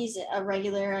 Kyle. He's a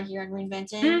regular here on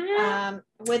Reinventing.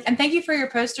 Mm-hmm. And thank you for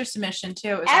your poster submission too.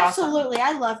 It was absolutely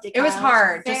awesome. I loved it. Kyle. It was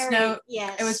hard. Very, Just know,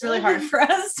 yes. It was really hard for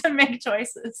us to make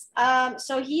choices.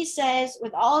 So he says,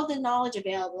 with all of the knowledge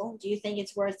available, do you think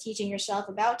it's worth teaching yourself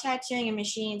about tattooing and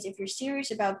machines if you're serious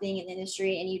about being in the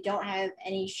industry and you don't have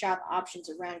any shop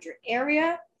options around your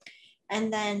area?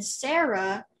 And then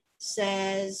Sarah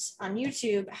says on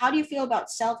YouTube, how do you feel about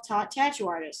self-taught tattoo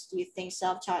artists? Do you think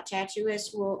self-taught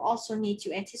tattooists will also need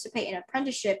to anticipate an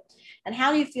apprenticeship? And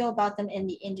how do you feel about them in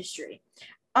the industry?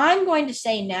 I'm going to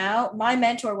say now, my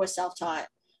mentor was self-taught.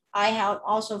 I have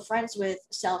also friends with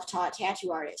self-taught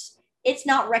tattoo artists. It's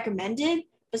not recommended,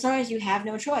 but sometimes you have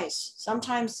no choice.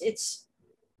 Sometimes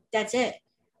that's it.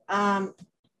 I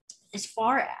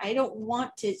don't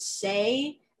want to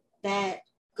say that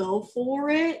go for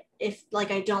it if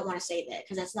I don't want to say that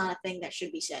because that's not a thing that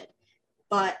should be said.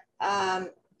 But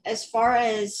as far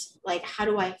as how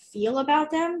do I feel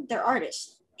about them, they're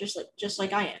artists just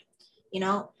like I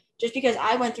am. Just because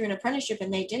I went through an apprenticeship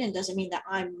and they didn't doesn't mean that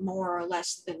I'm more or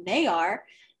less than they are.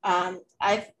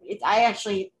 I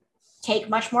actually take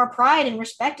much more pride and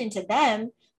respect into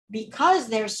them because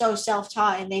they're so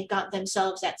self-taught and they've got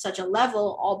themselves at such a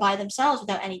level all by themselves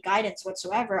without any guidance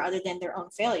whatsoever other than their own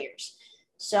failures.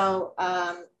 So,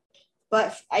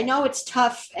 but I know it's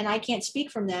tough, and I can't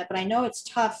speak from that, but I know it's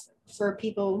tough for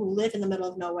people who live in the middle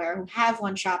of nowhere, who have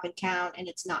one shop in town, and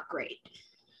it's not great.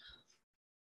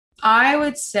 I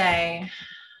would say,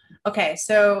 okay,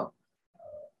 so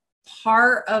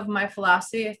part of my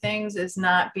philosophy of things is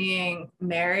not being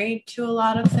married to a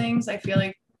lot of things. I feel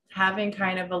like having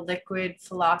kind of a liquid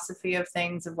philosophy of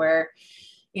things of where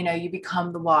you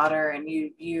become the water and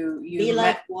you be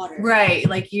like water, right?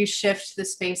 Like you shift the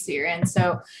space that you're in.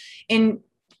 So in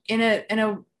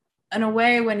a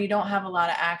way, when you don't have a lot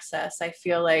of access, I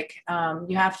feel like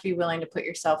you have to be willing to put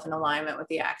yourself in alignment with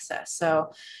the access.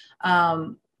 So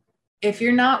if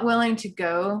you're not willing to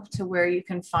go to where you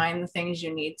can find the things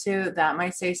you need to, that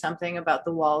might say something about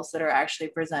the walls that are actually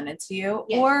presented to you.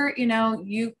 Yeah. Or,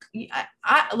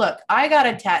 I got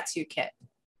a tattoo kit.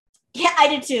 Yeah, I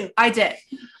did too. I did.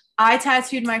 I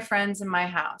tattooed my friends in my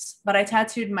house, but I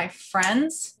tattooed my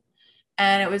friends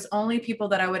and it was only people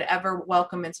that I would ever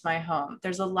welcome into my home.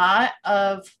 There's a lot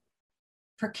of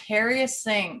precarious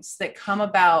things that come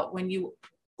about when you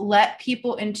let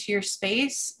people into your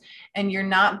space and you're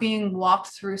not being walked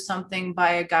through something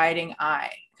by a guiding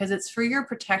eye, because it's for your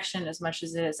protection as much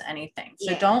as it is anything.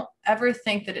 So don't ever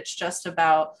think that it's just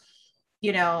about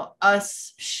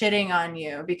us shitting on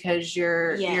you because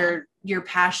you're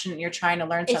passionate, you're trying to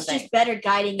learn something. It's just better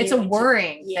guiding you. It's a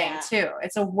worrying thing too.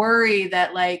 It's a worry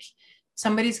that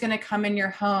somebody's going to come in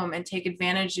your home and take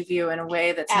advantage of you in a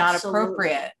way that's not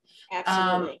appropriate.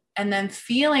 Absolutely. And then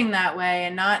feeling that way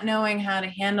and not knowing how to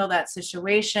handle that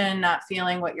situation, not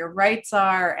feeling what your rights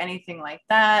are, or anything like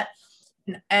that.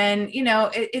 And,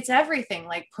 it's everything,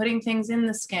 like putting things in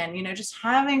the skin, just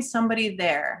having somebody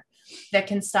there that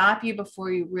can stop you before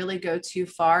you really go too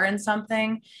far in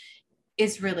something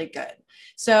is really good.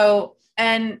 So,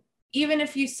 and even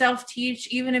if you self-teach,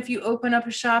 even if you open up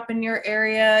a shop in your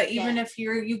area, even if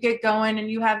you get going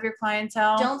and you have your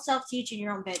clientele, don't self-teach in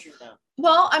your own bedroom though.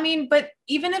 Well, I mean, but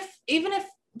even if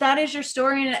that is your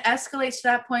story and it escalates to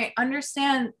that point,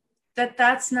 understand that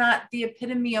that's not the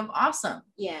epitome of awesome.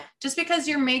 Yeah. Just because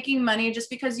you're making money, just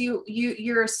because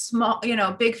you're a small,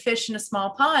 big fish in a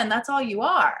small pond, that's all you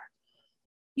are.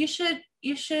 You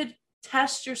should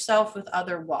test yourself with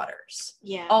other waters.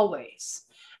 Yeah. Always.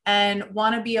 And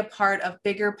want to be a part of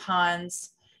bigger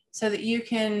ponds so that you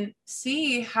can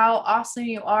see how awesome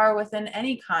you are within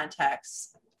any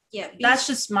context. Yeah. That's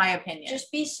just my opinion.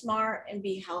 Just be smart and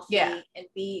be healthy and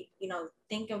be,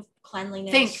 think of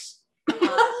cleanliness. Because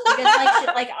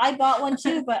I bought one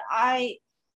too, but I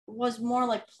was more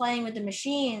playing with the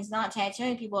machines, not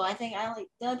tattooing people. I think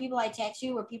the other people I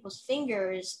tattoo were people's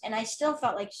fingers, and I still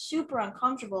felt super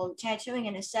uncomfortable tattooing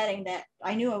in a setting that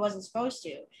I knew I wasn't supposed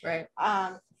to. Right.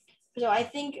 So I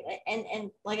think,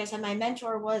 and like I said, my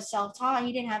mentor was self-taught.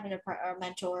 He didn't have a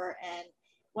mentor, and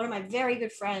one of my very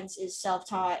good friends is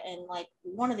self-taught and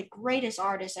one of the greatest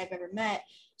artists I've ever met.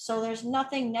 So there's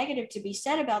nothing negative to be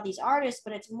said about these artists,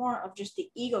 but it's more of just the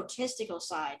egotistical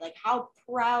side. How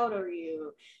proud are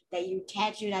you that you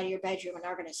tattooed out of your bedroom and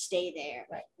are going to stay there,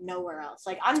 nowhere else?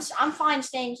 I'm fine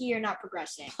staying here, not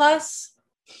progressing. Plus,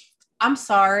 I'm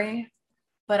sorry,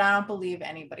 but I don't believe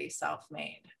anybody's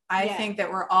self-made. I Yeah. think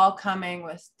that we're all coming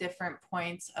with different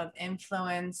points of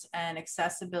influence and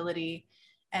accessibility,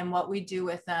 and what we do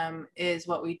with them is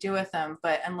what we do with them.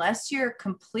 But unless you're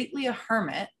completely a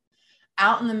hermit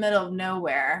out in the middle of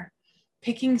nowhere,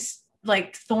 picking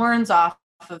like thorns off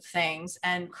of things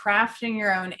and crafting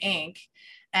your own ink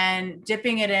and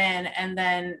dipping it in, and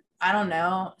then I don't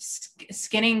know,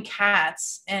 skinning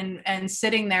cats and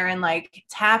sitting there and like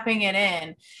tapping it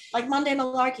in, like Monday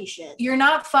malarkey shit. You're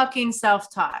not fucking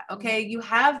self-taught. Okay. You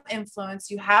have influence,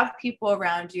 you have people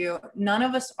around you. None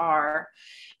of us are.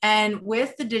 And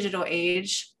with the digital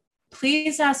age,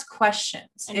 please ask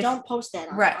questions. And don't post that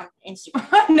on, on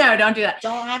Instagram. No, don't do that.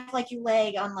 Don't have like you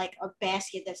leg on like a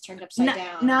basket that's turned upside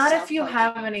down. Not if you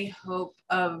have any hope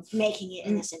of making it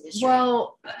in this industry.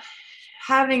 Well,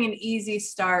 having an easy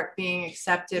start being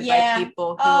accepted by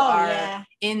people who are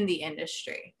in the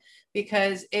industry,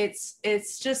 because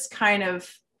it's just kind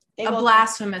of a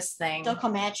blasphemous thing. They'll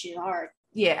come at you hard.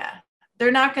 Yeah.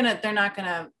 They're not gonna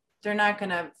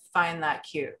find that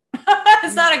cute.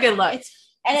 It's not a good look.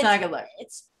 It's not a good look.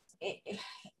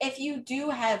 If you do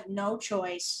have no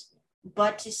choice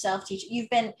but to self-teach,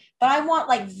 but I want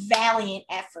like valiant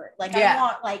effort. Like I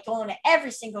want like going to every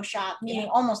single shop, meeting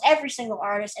almost every single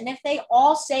artist. And if they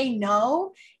all say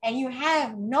no, and you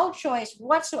have no choice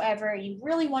whatsoever, you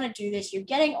really want to do this, you're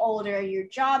getting older, your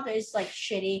job is like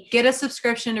shitty. Get a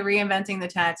subscription to Reinventing the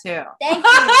Tattoo. Thank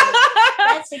you.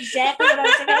 That's exactly what I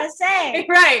was going to say.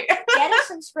 Right. Get a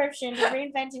subscription to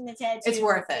Reinventing the Tattoo. It's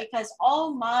worth it. Because,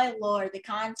 oh my Lord, the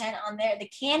content on there, the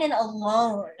Canon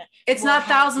alone. It's not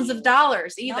thousands of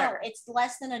dollars either. No, it's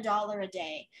less than $1 a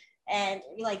day. And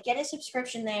like, get a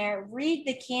subscription there, read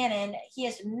the Canon. He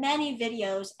has many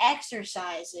videos,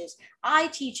 exercises. I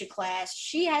teach a class.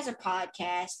 She has a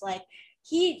podcast. Like,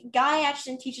 Guy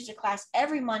Acheson teaches a class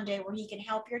every Monday where he can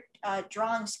help your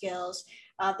drawing skills.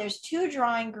 There's 2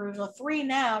 drawing groups, well 3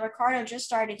 now. Ricardo just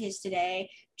started his today.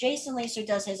 Jason Lacer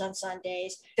does his on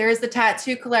Sundays. There is the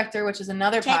Tattoo Collector, which is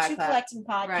another Tattoo Collecting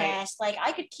podcast. Right. Like,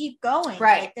 I could keep going.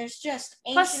 Right. Like, there's just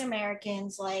Ancient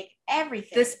Americans, like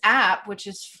everything. This app, which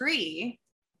is free,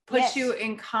 puts you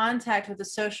in contact with a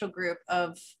social group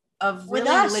of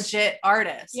really legit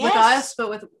artists. With us,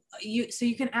 but with you, so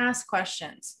you can ask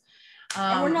questions.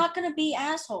 And we're not going to be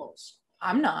assholes.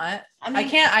 I'm not. I mean,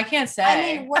 I can't say.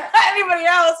 I mean, we're anybody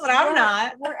else, but I'm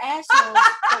not. We're assholes,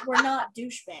 but we're not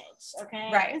douchebags.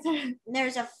 Okay. Right.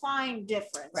 There's a fine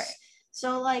difference. Right.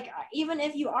 So like, even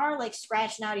if you are like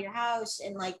scratching out of your house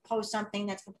and like post something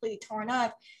that's completely torn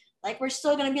up, like we're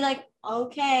still gonna be like,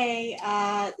 okay,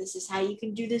 this is how you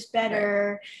can do this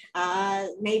better.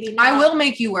 Maybe not. I will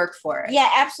make you work for it.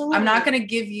 Yeah, absolutely. I'm not gonna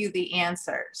give you the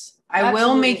answers. I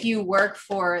will make you work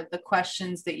for the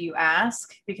questions that you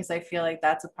ask, because I feel like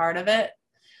that's a part of it.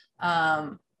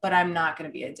 But I'm not going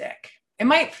to be a dick. It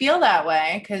might feel that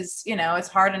way because, it's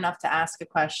hard enough to ask a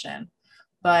question,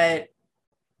 but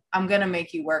I'm going to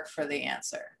make you work for the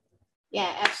answer.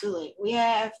 Yeah, absolutely. We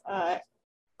have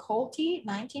Colty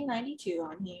 1992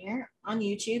 on here on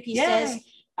YouTube. He says,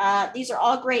 these are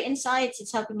all great insights.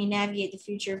 It's helping me navigate the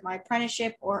future of my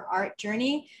apprenticeship or art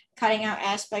journey. Cutting out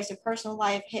aspects of personal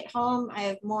life hit home. I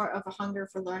have more of a hunger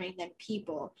for learning than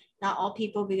people. Not all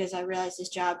people, because I realize this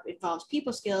job involves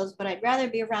people skills, but I'd rather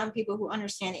be around people who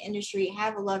understand the industry,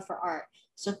 have a love for art.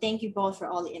 So thank you both for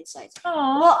all the insights.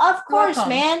 Aww, well, of course,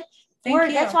 man. Thank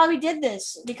you. That's why we did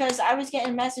this, because I was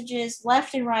getting messages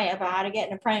left and right about how to get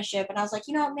an apprenticeship. And I was like,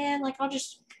 you know what, man, like I'll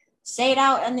just say it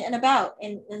out and about.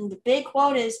 And the big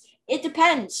quote is, it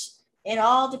depends. It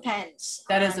all depends.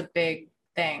 That is a big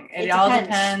thing. It all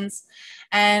depends.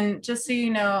 And just so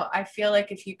you know, I feel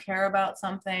like if you care about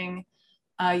something,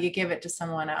 you give it to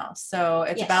someone else. So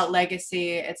it's about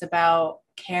legacy. It's about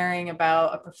caring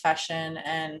about a profession.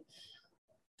 And,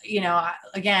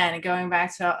 again, going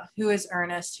back to who is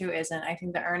earnest, who isn't. I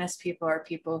think the earnest people are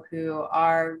people who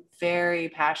are very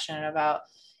passionate about,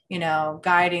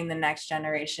 guiding the next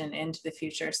generation into the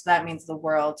future. So that means the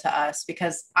world to us,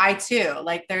 because I too,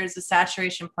 like, there's a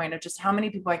saturation point of just how many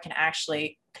people I can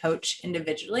actually coach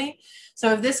individually.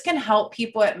 So if this can help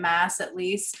people at mass, at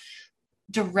least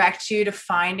direct you to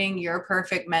finding your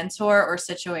perfect mentor or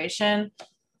situation,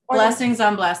 blessings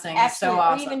on blessings. Absolutely. So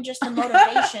awesome. Or even just a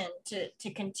motivation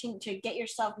to continue to get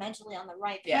yourself mentally on the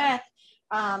right path.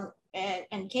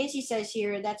 And Casey says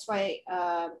here, that's why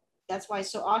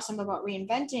it's so awesome about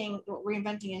reinventing, what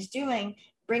Reinventing is doing,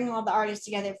 bringing all the artists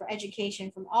together for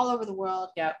education from all over the world.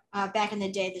 Yep. Back in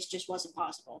the day, this just wasn't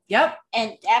possible. Yep.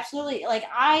 And absolutely, like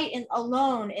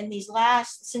alone in these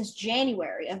since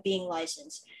January of being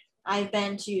licensed, I've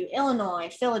been to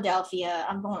Illinois, Philadelphia.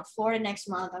 I'm going to Florida next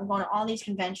month. I'm going to all these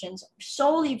conventions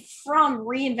solely from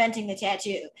reinventing the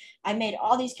tattoo. I made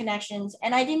all these connections,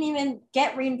 and I didn't even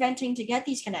get reinventing to get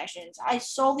these connections. I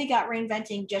solely got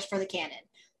reinventing just for the canon.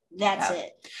 That's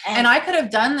it. And I could have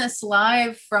done this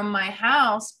live from my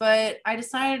house, but I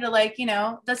decided to, like, you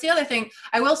know, that's the other thing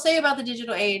I will say about the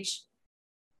digital age.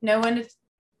 Know when to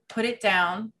put it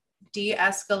down,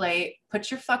 de-escalate,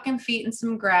 put your fucking feet in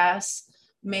some grass,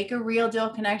 make a real deal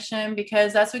connection,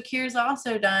 because that's what Kira's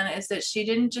also done, is that she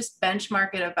didn't just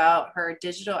benchmark it about her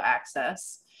digital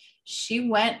access. She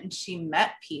went and she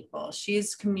met people.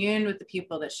 She's communed with the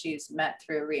people that she's met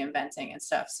through reinventing and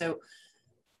stuff. So,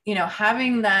 you know,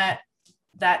 having that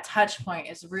touch point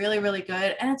is really, really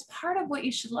good. And it's part of what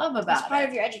you should love about it. It's part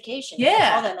of your education. Yeah.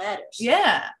 That's all that matters.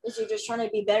 Yeah. Is you're just trying to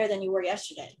be better than you were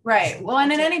yesterday. Right. Well,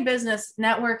 and in any business,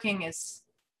 networking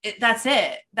that's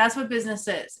it. That's what business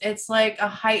is. It's like a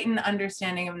heightened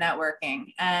understanding of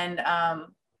networking and,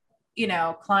 you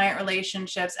know, client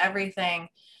relationships, everything.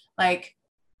 Like,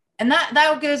 and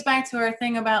that goes back to our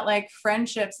thing about like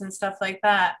friendships and stuff like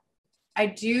that. I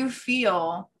do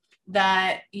feel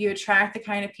that you attract the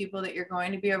kind of people that you're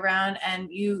going to be around, and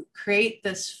you create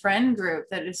this friend group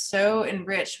that is so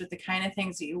enriched with the kind of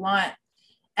things that you want.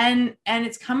 And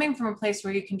it's coming from a place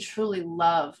where you can truly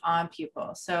love on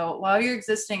people. So while you're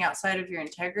existing outside of your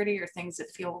integrity or things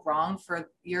that feel wrong for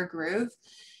your groove,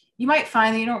 you might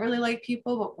find that you don't really like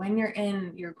people, but when you're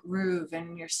in your groove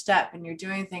and your step and you're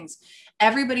doing things,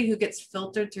 everybody who gets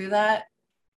filtered through that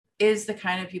is the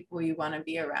kind of people you want to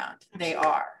be around. Absolutely. They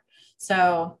are.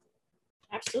 So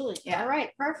absolutely. Yeah. All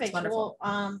right. Perfect. Well,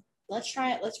 let's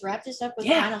try it. Let's wrap this up with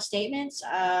final statements.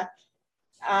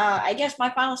 I guess my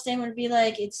final statement would be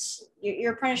like, it's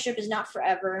your apprenticeship is not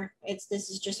forever. This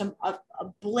is just a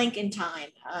blink in time.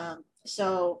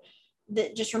 So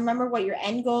just remember what your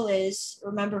end goal is.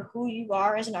 Remember who you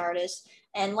are as an artist.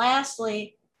 And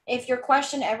lastly, if your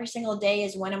question every single day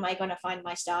is, when am I going to find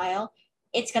my style?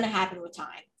 It's going to happen with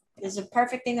time. There's a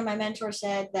perfect thing that my mentor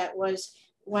said, that was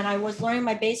when I was learning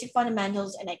my basic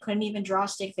fundamentals and I couldn't even draw a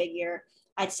stick figure,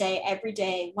 I'd say every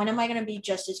day, when am I going to be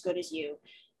just as good as you?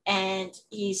 And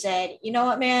he said, you know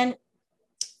what, man,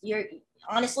 you're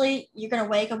going to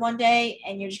wake up one day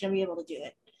and you're just going to be able to do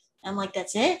it. I'm like,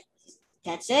 that's it.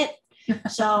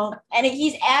 So, and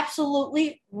he's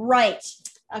absolutely right.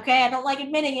 Okay. I don't like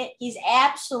admitting it. He's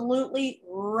absolutely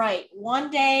right.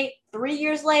 One day, 3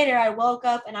 years later, I woke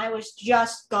up and I was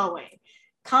just going,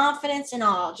 confidence and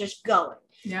all, just going.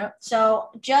 Yeah. So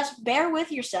just bear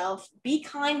with yourself, be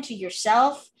kind to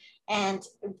yourself, and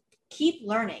keep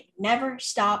learning. Never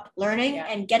stop learning,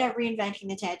 and get a Reinventing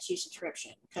the Tattoo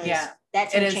subscription, because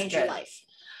that's going to change your life.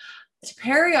 To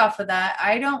parry off of that,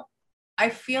 I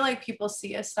feel like people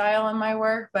see a style in my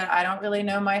work, but I don't really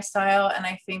know my style. And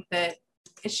I think that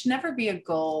it should never be a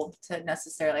goal to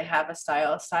necessarily have a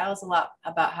style. Style is a lot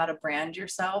about how to brand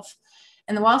yourself.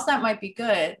 And whilst that might be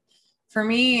good, for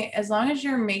me, as long as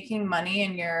you're making money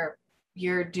and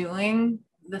you're doing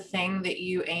the thing that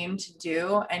you aim to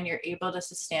do and you're able to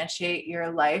substantiate your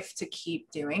life to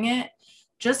keep doing it,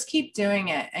 just keep doing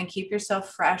it and keep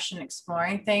yourself fresh and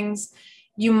exploring things.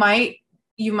 You might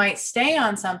stay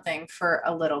on something for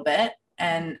a little bit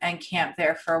and camp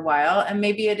there for a while. And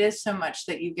maybe it is so much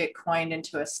that you get coined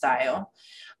into a style.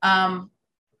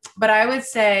 But I would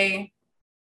say,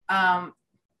 fall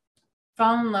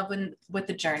in love with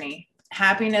the journey.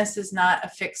 Happiness is not a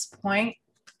fixed point.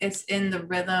 It's in the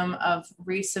rhythm of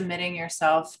resubmitting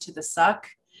yourself to the suck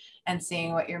and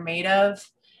seeing what you're made of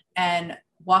and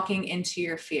walking into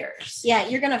your fears. Yeah,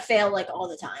 you're going to fail like all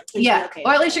the time. Please,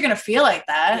 or at least you're going to feel like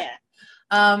that.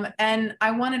 Yeah. And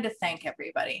I wanted to thank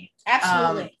everybody.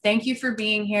 Absolutely. Thank you for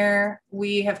being here.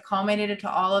 We have culminated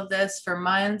to all of this for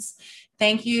months.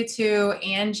 Thank you to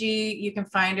Angie. You can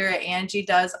find her at Angie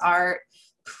Does Art.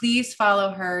 Please follow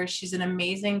her. She's an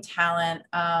amazing talent.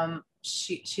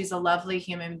 She's a lovely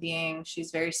human being.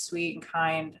 She's very sweet and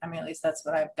kind. I mean, at least that's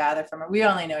what I've gathered from her. We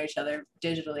only know each other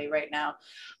digitally right now.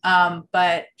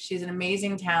 But she's an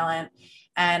amazing talent.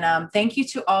 And thank you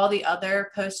to all the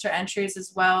other poster entries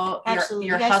as well. Absolutely.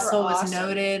 Your hustle was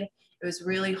noted. It was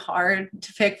really hard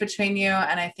to pick between you.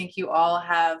 And I think you all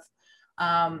have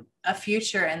a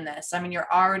future in this. I mean,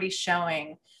 you're already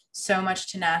showing so much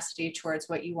tenacity towards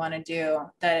what you want to do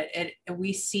that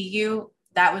we see you.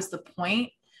 That was the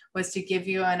point, was to give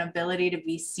you an ability to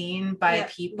be seen by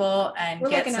people and we're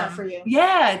looking out for you.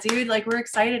 Yeah, dude, like we're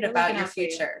excited about your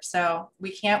future. So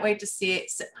we can't wait to see it.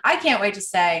 I can't wait to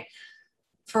say,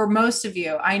 for most of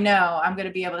you, I know I'm going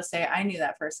to be able to say, I knew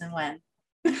that person when.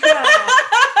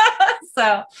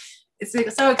 So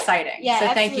it's so exciting. Yeah, so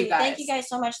absolutely. thank you guys. Thank you guys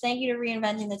so much. Thank you to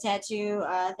Reinventing the Tattoo.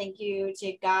 Thank you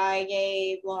to Guy,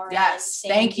 Gabe, Lauren, Yes,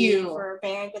 Sandy thank you for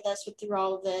bearing with us through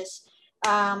all of this.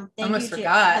 Thank Almost you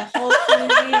forgot. to the whole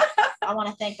community. I want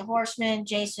to thank the Horsemen,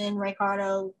 Jason,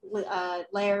 Ricardo,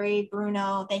 Larry,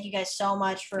 Bruno. Thank you guys so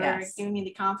much for giving me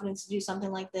the confidence to do something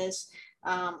like this.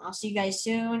 I'll see you guys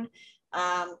soon.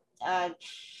 I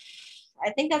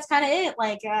think that's kind of it.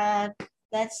 Like,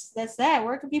 that's that.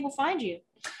 Where can people find you?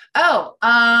 Oh,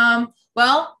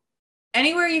 well,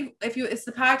 anywhere it's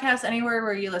the podcast, anywhere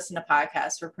where you listen to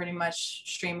podcasts, we're pretty much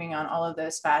streaming on all of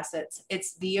those facets.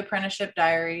 It's The Apprenticeship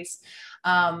Diaries.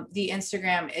 The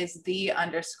Instagram is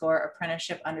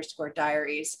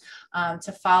 _apprenticeship_diaries.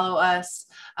 To follow us,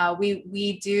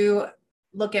 we do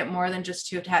look at more than just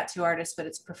two tattoo artists, but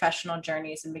it's professional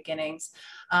journeys and beginnings.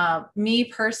 Me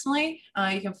personally,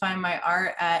 you can find my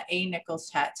art at A Nichols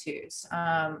Tattoos,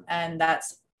 and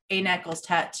that's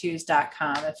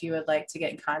anicholstattoos.com if you would like to get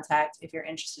in contact if you're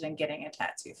interested in getting a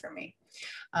tattoo from me.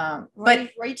 Where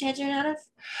are you tattooing out of?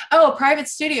 Oh, a private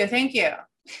studio. Thank you.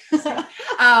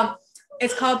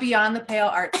 It's called Beyond the Pale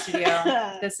Art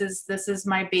Studio. This is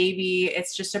my baby.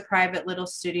 It's just a private little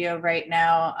studio right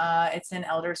now. It's in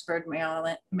Eldersburg,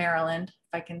 Maryland,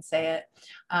 if I can say it.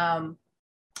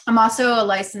 I'm also a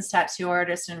licensed tattoo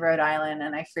artist in Rhode Island,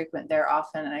 and I frequent there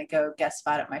often, and I go guest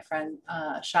spot at my friend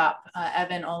shop,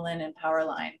 Evan Olin in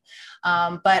Powerline.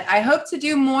 But I hope to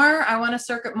do more. I want to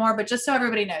circuit more, but just so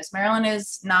everybody knows, Maryland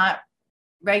is not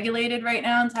regulated right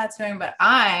now in tattooing, but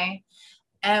I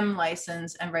am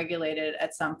licensed and regulated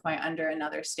at some point under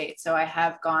another state. So I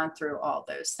have gone through all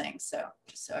those things. So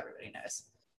just so everybody knows,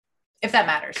 if that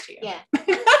matters to you. Yeah.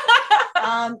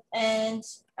 And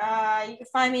you can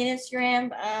find me on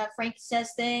Instagram, Frankie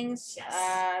Says Things.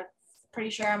 Yes.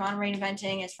 Pretty sure I'm on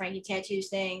Reinventing as Frankie Tattoos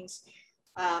Things.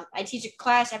 I teach a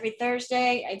class every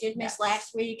Thursday. I did miss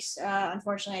last week's.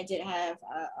 Unfortunately, I did have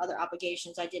other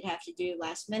obligations I did have to do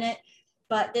last minute.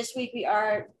 But this week we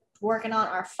are working on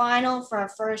our final for our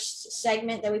first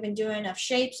segment that we've been doing of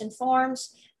shapes and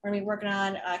forms. We're going to be working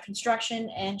on construction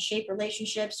and shape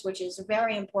relationships, which is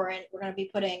very important. We're going to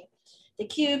be putting the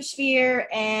cube, sphere,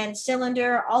 and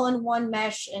cylinder all in one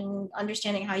mesh and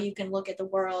understanding how you can look at the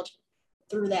world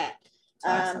through that.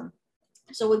 Awesome.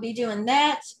 So we'll be doing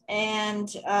that. And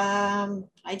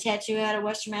I tattoo out of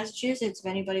Western Massachusetts. If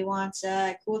anybody wants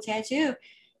a cool tattoo,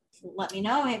 let me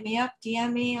know. Hit me up,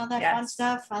 DM me, all that fun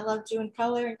stuff. I love doing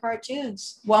color and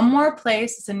cartoons. One more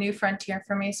place. It's a new frontier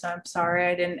for me, so I'm sorry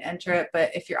I didn't enter it. But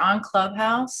if you're on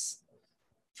Clubhouse,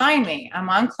 find me. I'm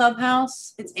on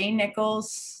Clubhouse. It's A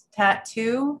Nichols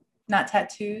Tattoo, not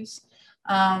tattoos.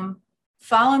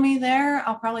 Follow me there.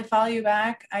 I'll probably follow you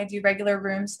back. I do regular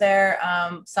rooms there.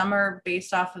 Some are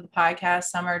based off of the podcast.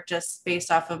 Some are just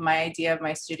based off of my idea of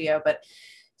my studio. But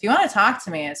if you want to talk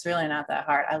to me, it's really not that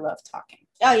hard. I love talking.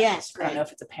 Oh, yes. Great. I don't know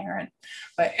if it's apparent,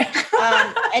 but.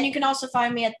 And you can also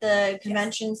find me at the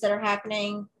conventions that are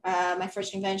happening. My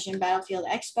first convention, Battlefield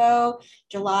Expo,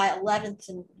 July 11th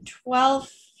and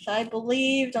 12th, I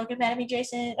believe. Don't get mad at me,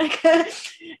 Jason.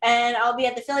 And I'll be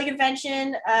at the Philly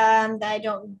convention. I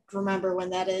don't remember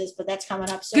when that is, but that's coming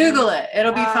up soon. Google it.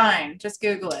 It'll be fine. Just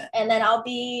Google it. And then I'll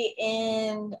be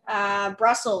in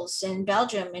Brussels in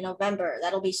Belgium in November.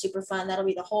 That'll be super fun. That'll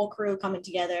be the whole crew coming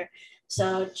together.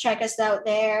 So check us out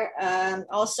there.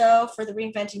 Also, for the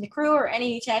Reinventing the Crew or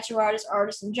any tattoo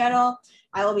artists in general,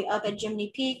 I will be up at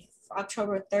Jiminy Peak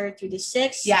October 3rd through the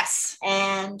 6th. Yes.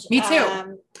 And me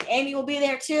too. Amy will be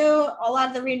there too. A lot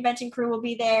of the Reinventing crew will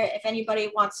be there. If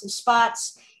anybody wants some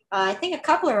spots, I think a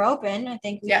couple are open. I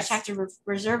think we just have to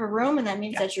reserve a room, and that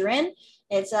means that you're in.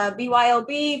 It's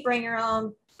BYOB, bring your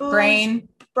own booze,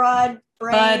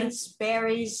 brains,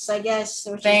 berries, I guess,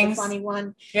 which is the funny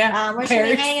one. Yeah. We're just gonna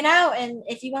be hanging out, and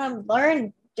if you want to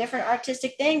learn different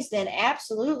artistic things, then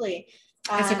absolutely.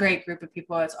 It's a great group of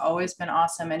people. It's always been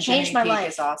awesome, and changed my life.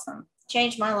 Is awesome.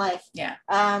 Changed my life. Yeah.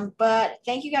 But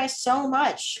thank you guys so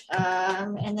much.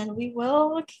 And then we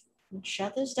will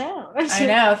shut this down. I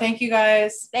know. Thank you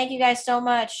guys. Thank you guys so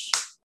much.